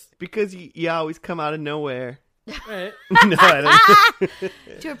 because... because you always come out of nowhere. Right. No, I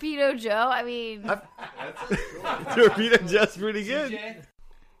don't. Torpedo Joe? I mean, Torpedo Joe's pretty good.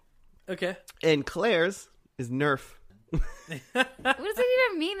 Okay. And Claire's is Nerf, what does that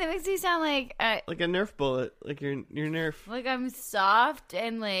even mean? That makes me sound like like a Nerf bullet, like your Nerf. like I'm soft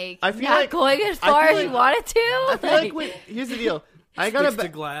and like I feel not like- going as I far feel as you like- want it to. I feel like here's the deal. I got Sticks to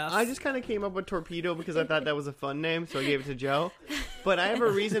glass. I just kind of came up with Torpedo because I thought that was a fun name, so I gave it to Joe. But I have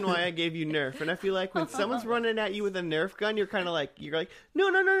a reason why I gave you Nerf, and I feel like when someone's running at you with a Nerf gun, you're like no,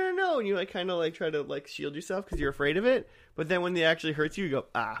 and you like kind of like try to like shield yourself because you're afraid of it. But then when they actually hurt you, you go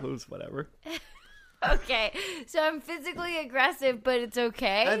it was whatever. Okay, so I'm physically aggressive, but it's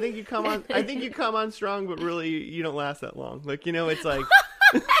okay. I think you come on strong, but really you don't last that long. Like it's like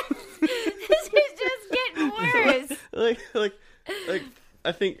This is just getting worse. like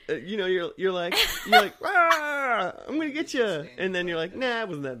I think you're like "Rah, I'm gonna get you," and then you're like, nah, it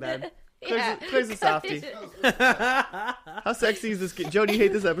wasn't that bad. Yeah. Claire's a softie. How sexy is this kid? Joe, do you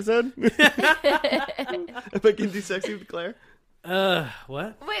hate this episode? If I can do sexy with Claire.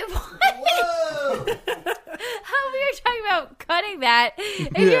 What? Wait, what? How we were talking about cutting that,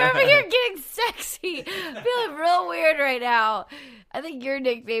 and you're over here getting sexy. I'm feeling real weird right now. I think your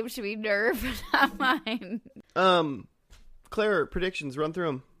nickname should be Nerf, not mine. Claire, predictions, run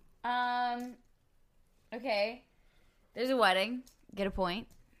through them. Okay. There's a wedding. Get a point.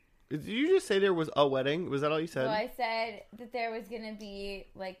 Did you just say there was a wedding? Was that all you said? So I said that there was going to be,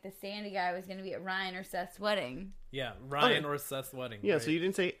 like, the Sandy guy was going to be at Ryan or Seth's wedding. Yeah, Ryan Okay. or Seth's wedding. Yeah, right? so you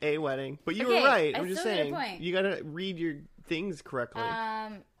didn't say a wedding, but you Okay, were right. I I'm just still get a saying point. you gotta read your things correctly.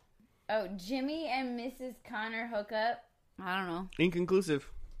 Jimmy and Mrs. Connor hook up. I don't know. Inconclusive.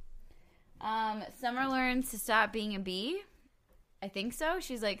 Summer learns to stop being a bee. I think so.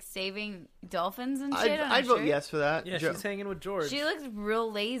 She's like saving dolphins and shit. I'd vote yes for that. Yeah, Joe. she's hanging with George. She looks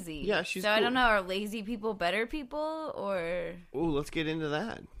real lazy. Yeah, she's so I cool. don't know. Are lazy people better people or? Oh, let's get into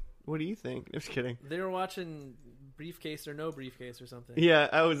that. What do you think? I'm just kidding. They were watching briefcase or no briefcase or something. Yeah,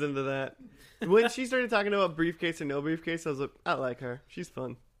 I was into that. When she started talking about briefcase and no briefcase, I was like, I like her. She's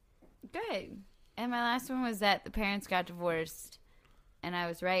fun. Good. And my last one was that the parents got divorced. And I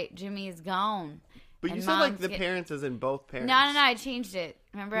was right. Jimmy is gone. But you And said like mom's the parents as in both parents. No, I changed it.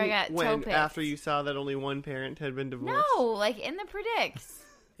 Remember, I got when toe-picked. after you saw that only one parent had been divorced. No, like in the predicts.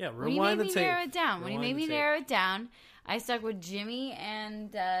 Yeah, When you made rewind the me tape. narrow it down. When you Rewind made the me tape. narrow it down, I stuck with Jimmy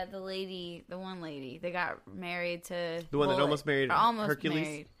and the one lady. They got married to The one that Bullet. almost married Or almost Hercules?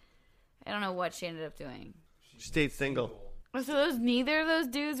 married. I don't know what she ended up doing. She stayed single. So neither of those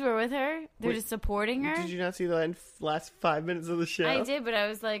dudes were with her. They're Wait, just supporting her. Did you not see the last 5 minutes of the show? I did, but I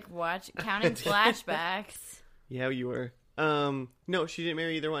was like counting flashbacks. Yeah, you were. No, she didn't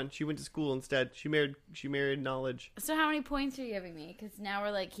marry either one. She went to school instead. She married knowledge. So how many points are you giving me? Because now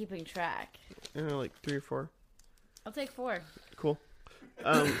we're like keeping track. I don't know, like 3 or 4. I'll take 4. Cool.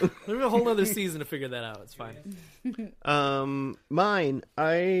 There's a whole other season to figure that out. It's fine. Mine.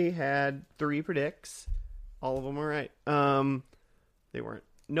 I had 3 predicts. All of them were right. They weren't.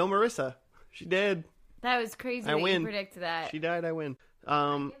 No, Marissa. She did. That was crazy I that win. you predicted that. She died. I win.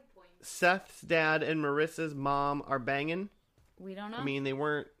 Seth's dad and Marissa's mom are banging. We don't know. I mean, they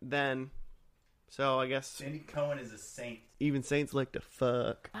weren't then. So I guess Sandy Cohen is a saint. even saints like to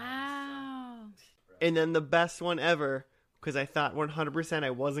fuck. Wow. And then the best one ever, because I thought 100%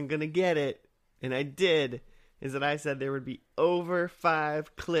 I wasn't going to get it, and I did, is that I said there would be over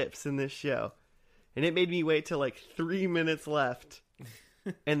 5 clips in this show. And it made me wait till like 3 minutes left,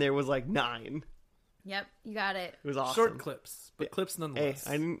 and there was like 9. Yep, you got it. It was awesome. Short clips, but clips Hey, nonetheless.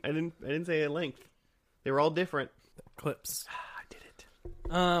 I didn't say a length. They were all different. Clips. I did it.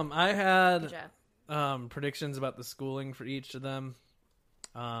 I Good had job. predictions about the schooling for each of them,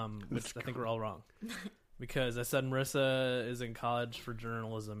 which I think were all wrong. Because I said Marissa is in college for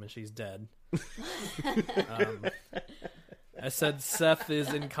journalism and she's dead. I said Seth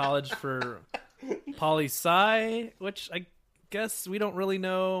is in college for poli-sci, which I guess we don't really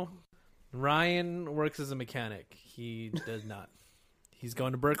know. Ryan works as a mechanic. He does not. He's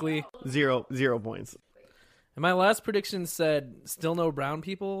going to Berkeley. 0 points. And my last prediction said still no brown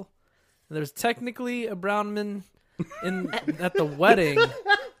people. And there's technically a brown man at the wedding,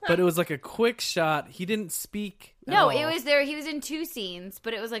 but it was like a quick shot. He didn't speak. at No, all. it was there. He was in 2 scenes,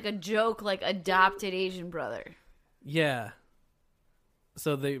 but it was like a joke, like adopted Asian brother. Yeah.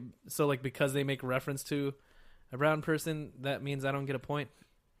 So like because they make reference to a brown person, that means I don't get a point.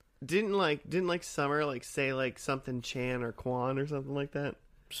 Didn't like Summer like say like something Chan or Kwan or something like that?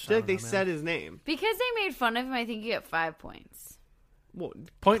 I I feel like don't they know, man. said his name. Because they made fun of him, I think you get 5 points. Well,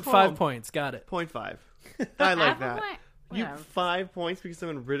 0.5 points. Got it. 0.5. I like Half a that. point? You Whatever. 5 points because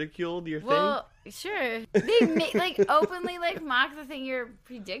someone ridiculed your Well, sure. They like openly like mock the thing you're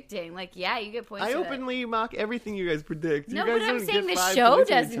predicting. Like, yeah, you get thing. points. I for that. openly mock everything you guys predict. No, you guys but I'm don't saying get the 5 show points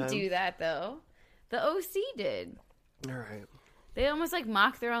every doesn't time. do that though. The OC did. All right. They almost like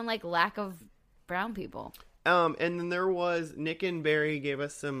mock their own like lack of brown people. And then there was Nick and Barry gave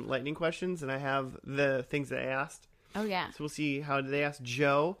us some lightning questions, and I have the things that I asked. Oh yeah. So we'll see how they asked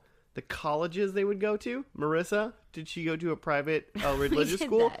Joe the colleges they would go to. Marissa, did she go to a private religious did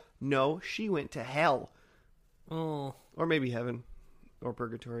school? that. No, she went to hell. Oh. Or maybe heaven. Or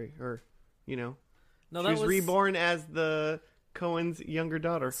purgatory. Or, No, she that was reborn as the Cohen's younger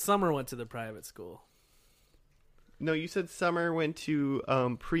daughter. Summer went to the private school. No, you said Summer went to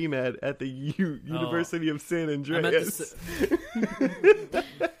pre-med at the University of San I meant Andreas.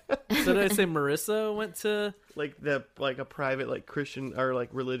 So did I say Marissa went to? like a private like Christian or like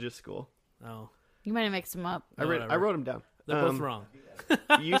religious school. Oh, You might have mixed them up. I whatever. wrote them down. they're both wrong.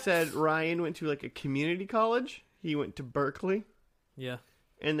 You said Ryan went to like a community college. He went to Berkeley. Yeah.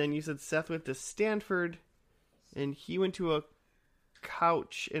 And then you said Seth went to Stanford, and he went to a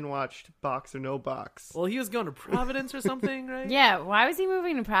couch and watched Box or No Box. Well, he was going to Providence or something, right? Yeah. Why was he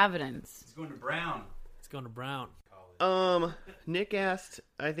moving to Providence? He's going to Brown. He's going to Brown.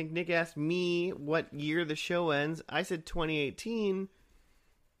 I think Nick asked me what year the show ends. I said 2018.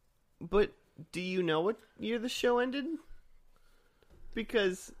 But do you know what year the show ended?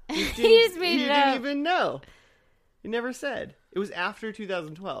 Because you just made it didn't up. even know. You never said. It was after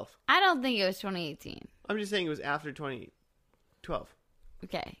 2012. I don't think it was 2018. I'm just saying it was after 2012.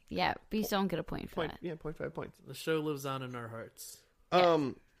 Okay. Yeah. But you still don't get a point for that. 0.5 points. The show lives on in our hearts.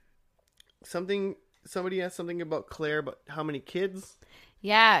 Somebody asked something about Claire, but how many kids?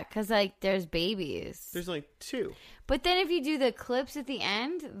 Yeah, because like there's babies. There's only 2. But then if you do the clips at the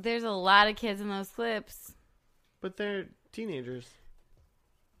end, there's a lot of kids in those clips. But they're teenagers.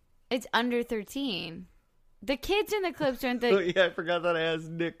 It's under 13. The kids in the clips aren't Oh the. yeah, I forgot that I asked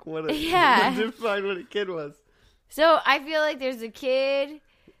Nick what Yeah. define what a kid was. So I feel like there's a kid,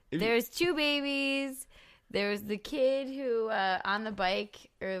 there's two babies, there's the kid who on the bike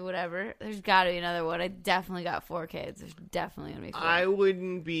or whatever. There's got to be another one. I definitely got 4 kids. There's definitely gonna be 4. I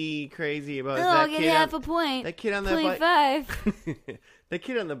wouldn't be crazy about Oh, that I'll get kid. half a point. That kid on that Point bike. 5. The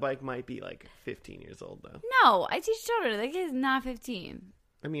kid on the bike might be like 15 years old though. No, I teach children. That kid's not 15.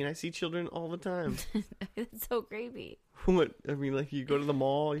 I mean, I see children all the time. That's so creepy. What? I mean, like you go to the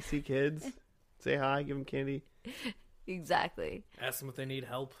mall, you see kids, say hi, give them candy. Exactly. Ask them if they need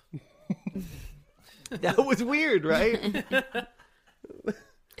help. That was weird, right?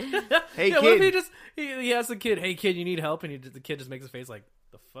 Hey, Yeah, what if kid. he asks the kid, "Hey kid, you need help?" And the kid just makes a face like,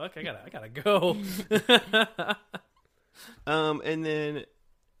 "The fuck? I gotta go." And then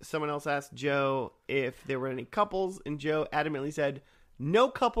someone else asked Joe if there were any couples, and Joe adamantly said, "No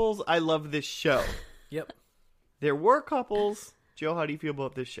couples. I love this show." Yep. There were couples. Joe, how do you feel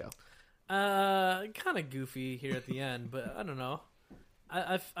about this show? Kind of goofy here at the end, but I don't know.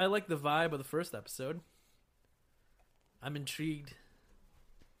 I like the vibe of the first episode. I'm intrigued.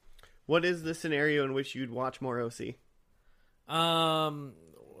 What is the scenario in which you'd watch more OC?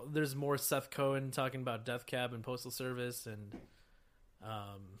 There's more Seth Cohen talking about Death Cab and Postal Service, and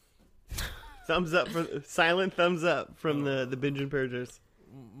Thumbs up for silent thumbs up from the Binge and Purgers.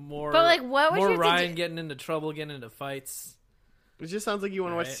 more. But, like, what would more you have to Ryan do- getting into trouble, getting into fights. It just sounds like you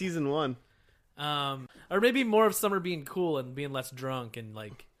want to watch Right. season 1. Or maybe more of Summer being cool and being less drunk and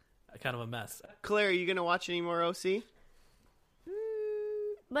like kind of a mess. Claire, are you gonna watch any more OC?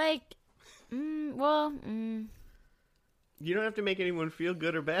 You don't have to make anyone feel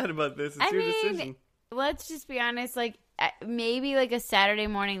good or bad about this. It's I your mean, decision. let's just be honest. Like, maybe like a Saturday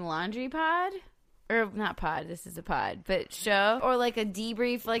morning laundry pod. Or not pod, this is a pod, but show. Or like a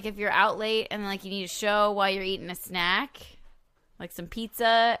debrief, like if you're out late and like you need a show while you're eating a snack. Like some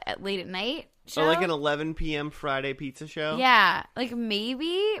pizza late at night show. Or like an 11 p.m. Friday pizza show? Yeah, like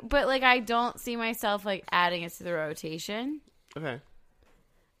maybe, but like I don't see myself like adding it to the rotation Okay,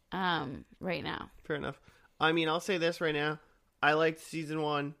 right now. fair enough. I mean, I'll say this right now. I liked season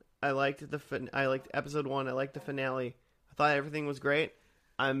 1. I liked I liked episode 1. I liked the finale. I thought everything was great.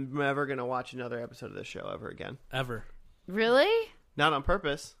 I'm never going to watch another episode of this show ever again. Ever. Really? Not on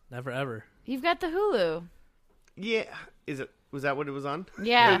purpose. Never ever. You've got the Hulu. Yeah. Was that what it was on?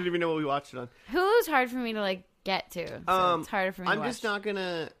 Yeah. I didn't even know what we watched it on. Hulu's hard for me to like get to. So it's harder for me to I'm watch. just not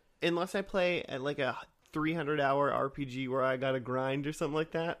gonna, unless I play at like a 300-hour RPG where I gotta grind or something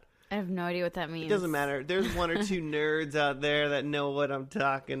like that. I have no idea what that means. It doesn't matter. There's 1 or 2 nerds out there that know what I'm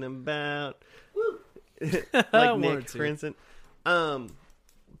talking about. Like One or Nick, two. for instance.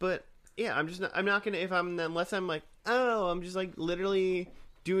 But yeah, unless I'm like, oh, I'm just like literally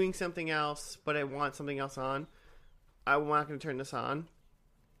doing something else, but I want something else on. I'm not going to turn this on.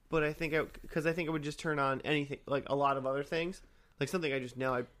 But I think I would just turn on anything, like a lot of other things, like something I just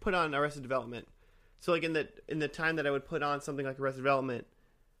know. I put on Arrested Development. So like in the time that I would put on something like Arrested Development,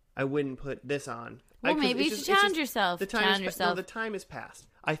 I wouldn't put this on. Well, 'cause maybe it's you just- should it's challenge just- yourself. The time Challenge is, yourself. No, the time is past.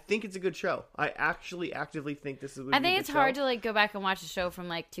 I think it's a good show. I actually actively think this is. I think it's hard to like go back and watch a show from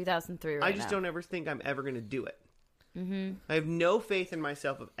like 2003 right I just now. don't ever think I'm ever going to do it. Mm-hmm. I have no faith in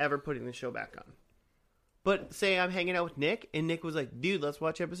myself of ever putting the show back on. But say I'm hanging out with Nick, and Nick was like, "Dude, let's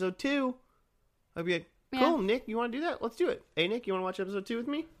watch episode 2." I'd be like, "Cool, Yeah. Nick, you want to do that? Let's do it." Hey, Nick, you want to watch episode 2 with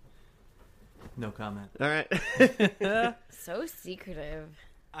me? No comment. All right. So secretive.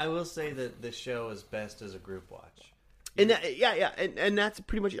 I will say that the show is best as a group watch. And that, yeah, and that's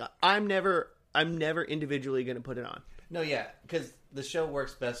pretty much. I'm never individually going to put it on. No, yeah, because the show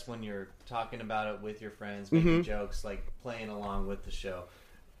works best when you're talking about it with your friends, making jokes, like playing along with the show.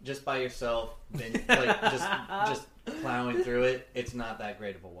 Just by yourself, then like just plowing through it, it's not that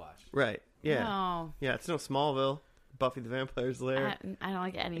great of a watch. Right. Yeah. No. Yeah. It's no Smallville, Buffy the Vampire Slayer, I don't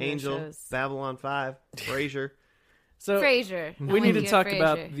like any Angel, of those shows. Babylon 5, Frasier. So Frasier. I'm we with need to you, talk Frasier.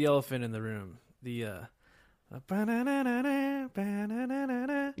 about the elephant in the room. The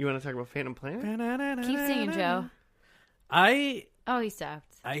You want to talk about Phantom Planet? Keep singing, Joe. I Oh, he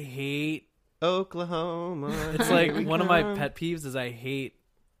stopped. hate. Oklahoma. It's like here we one of my come. pet peeves is I hate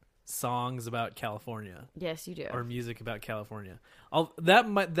songs about California Yes, you do. or music about California.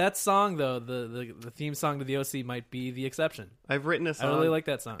 That song though, the theme song to the OC might be the exception. I've written a I song. really like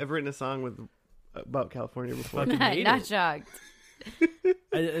that song. I've written a song about California before. Fucking hate Not it. shocked.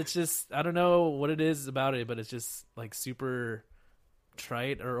 It's just I don't know what it is about it, but it's just like super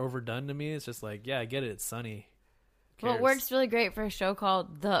trite or overdone to me. It's just like, yeah, I get it. It's sunny. Who Well, it cares? works really great for a show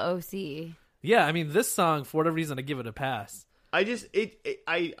called The OC. Yeah, I mean, this song for whatever reason I give it a pass. I just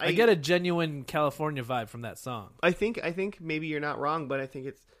I get a genuine California vibe from that song. I think maybe you're not wrong, but I think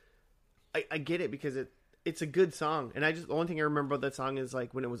it's I get it because it's a good song, and the only thing I remember about that song is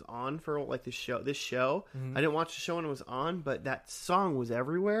like when it was on for like this show. Mm-hmm. I didn't watch the show when it was on, but that song was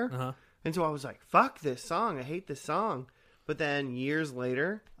everywhere, Uh-huh. and so I was like, "Fuck this song! I hate this song." But then years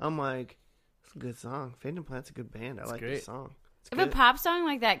later, I'm like, "It's a good song. Phantom Plant's a good band. I like great. this song." It's If a good. pop song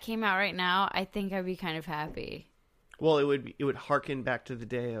like that came out right now, I think I'd be kind of happy. Well, it would harken back to the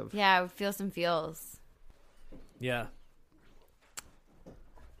day of. Yeah, I would feel some feels. Yeah.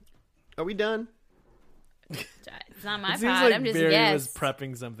 Are we done? It's not my It seems pod. like I'm just Barry a was guest.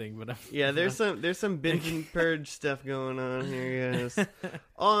 prepping something, but Yeah, there's some binge and purge stuff going on here, guys.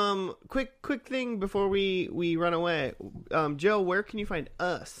 Quick thing before we run away. Joe, where can you find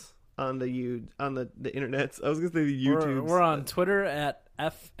us on the internets? I was gonna say the YouTube. we're on Twitter at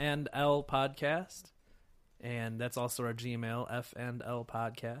F&L Podcast, and that's also our Gmail, F&L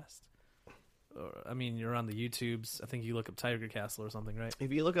Podcast. I mean, you're on the YouTubes. I think you look up Tiger Castle or something, right?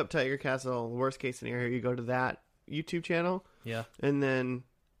 If you look up Tiger Castle, worst case scenario, you go to that YouTube channel, Yeah. and then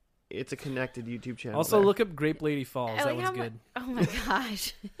it's a connected YouTube channel. Also, there. look up Grape Lady Falls. I That like was how good. Oh my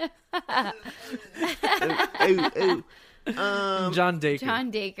gosh. Ooh. John Dacre. John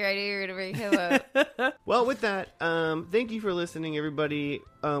Dacre, I knew you were going to bring him up. Well, with that, thank you for listening, everybody.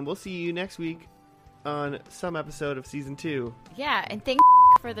 We'll see you next week on some episode of season 2. Yeah, and thank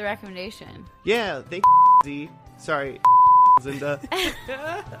for the recommendation. Yeah, thank Z. Sorry, Zinda.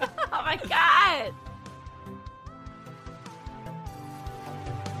 Oh my god.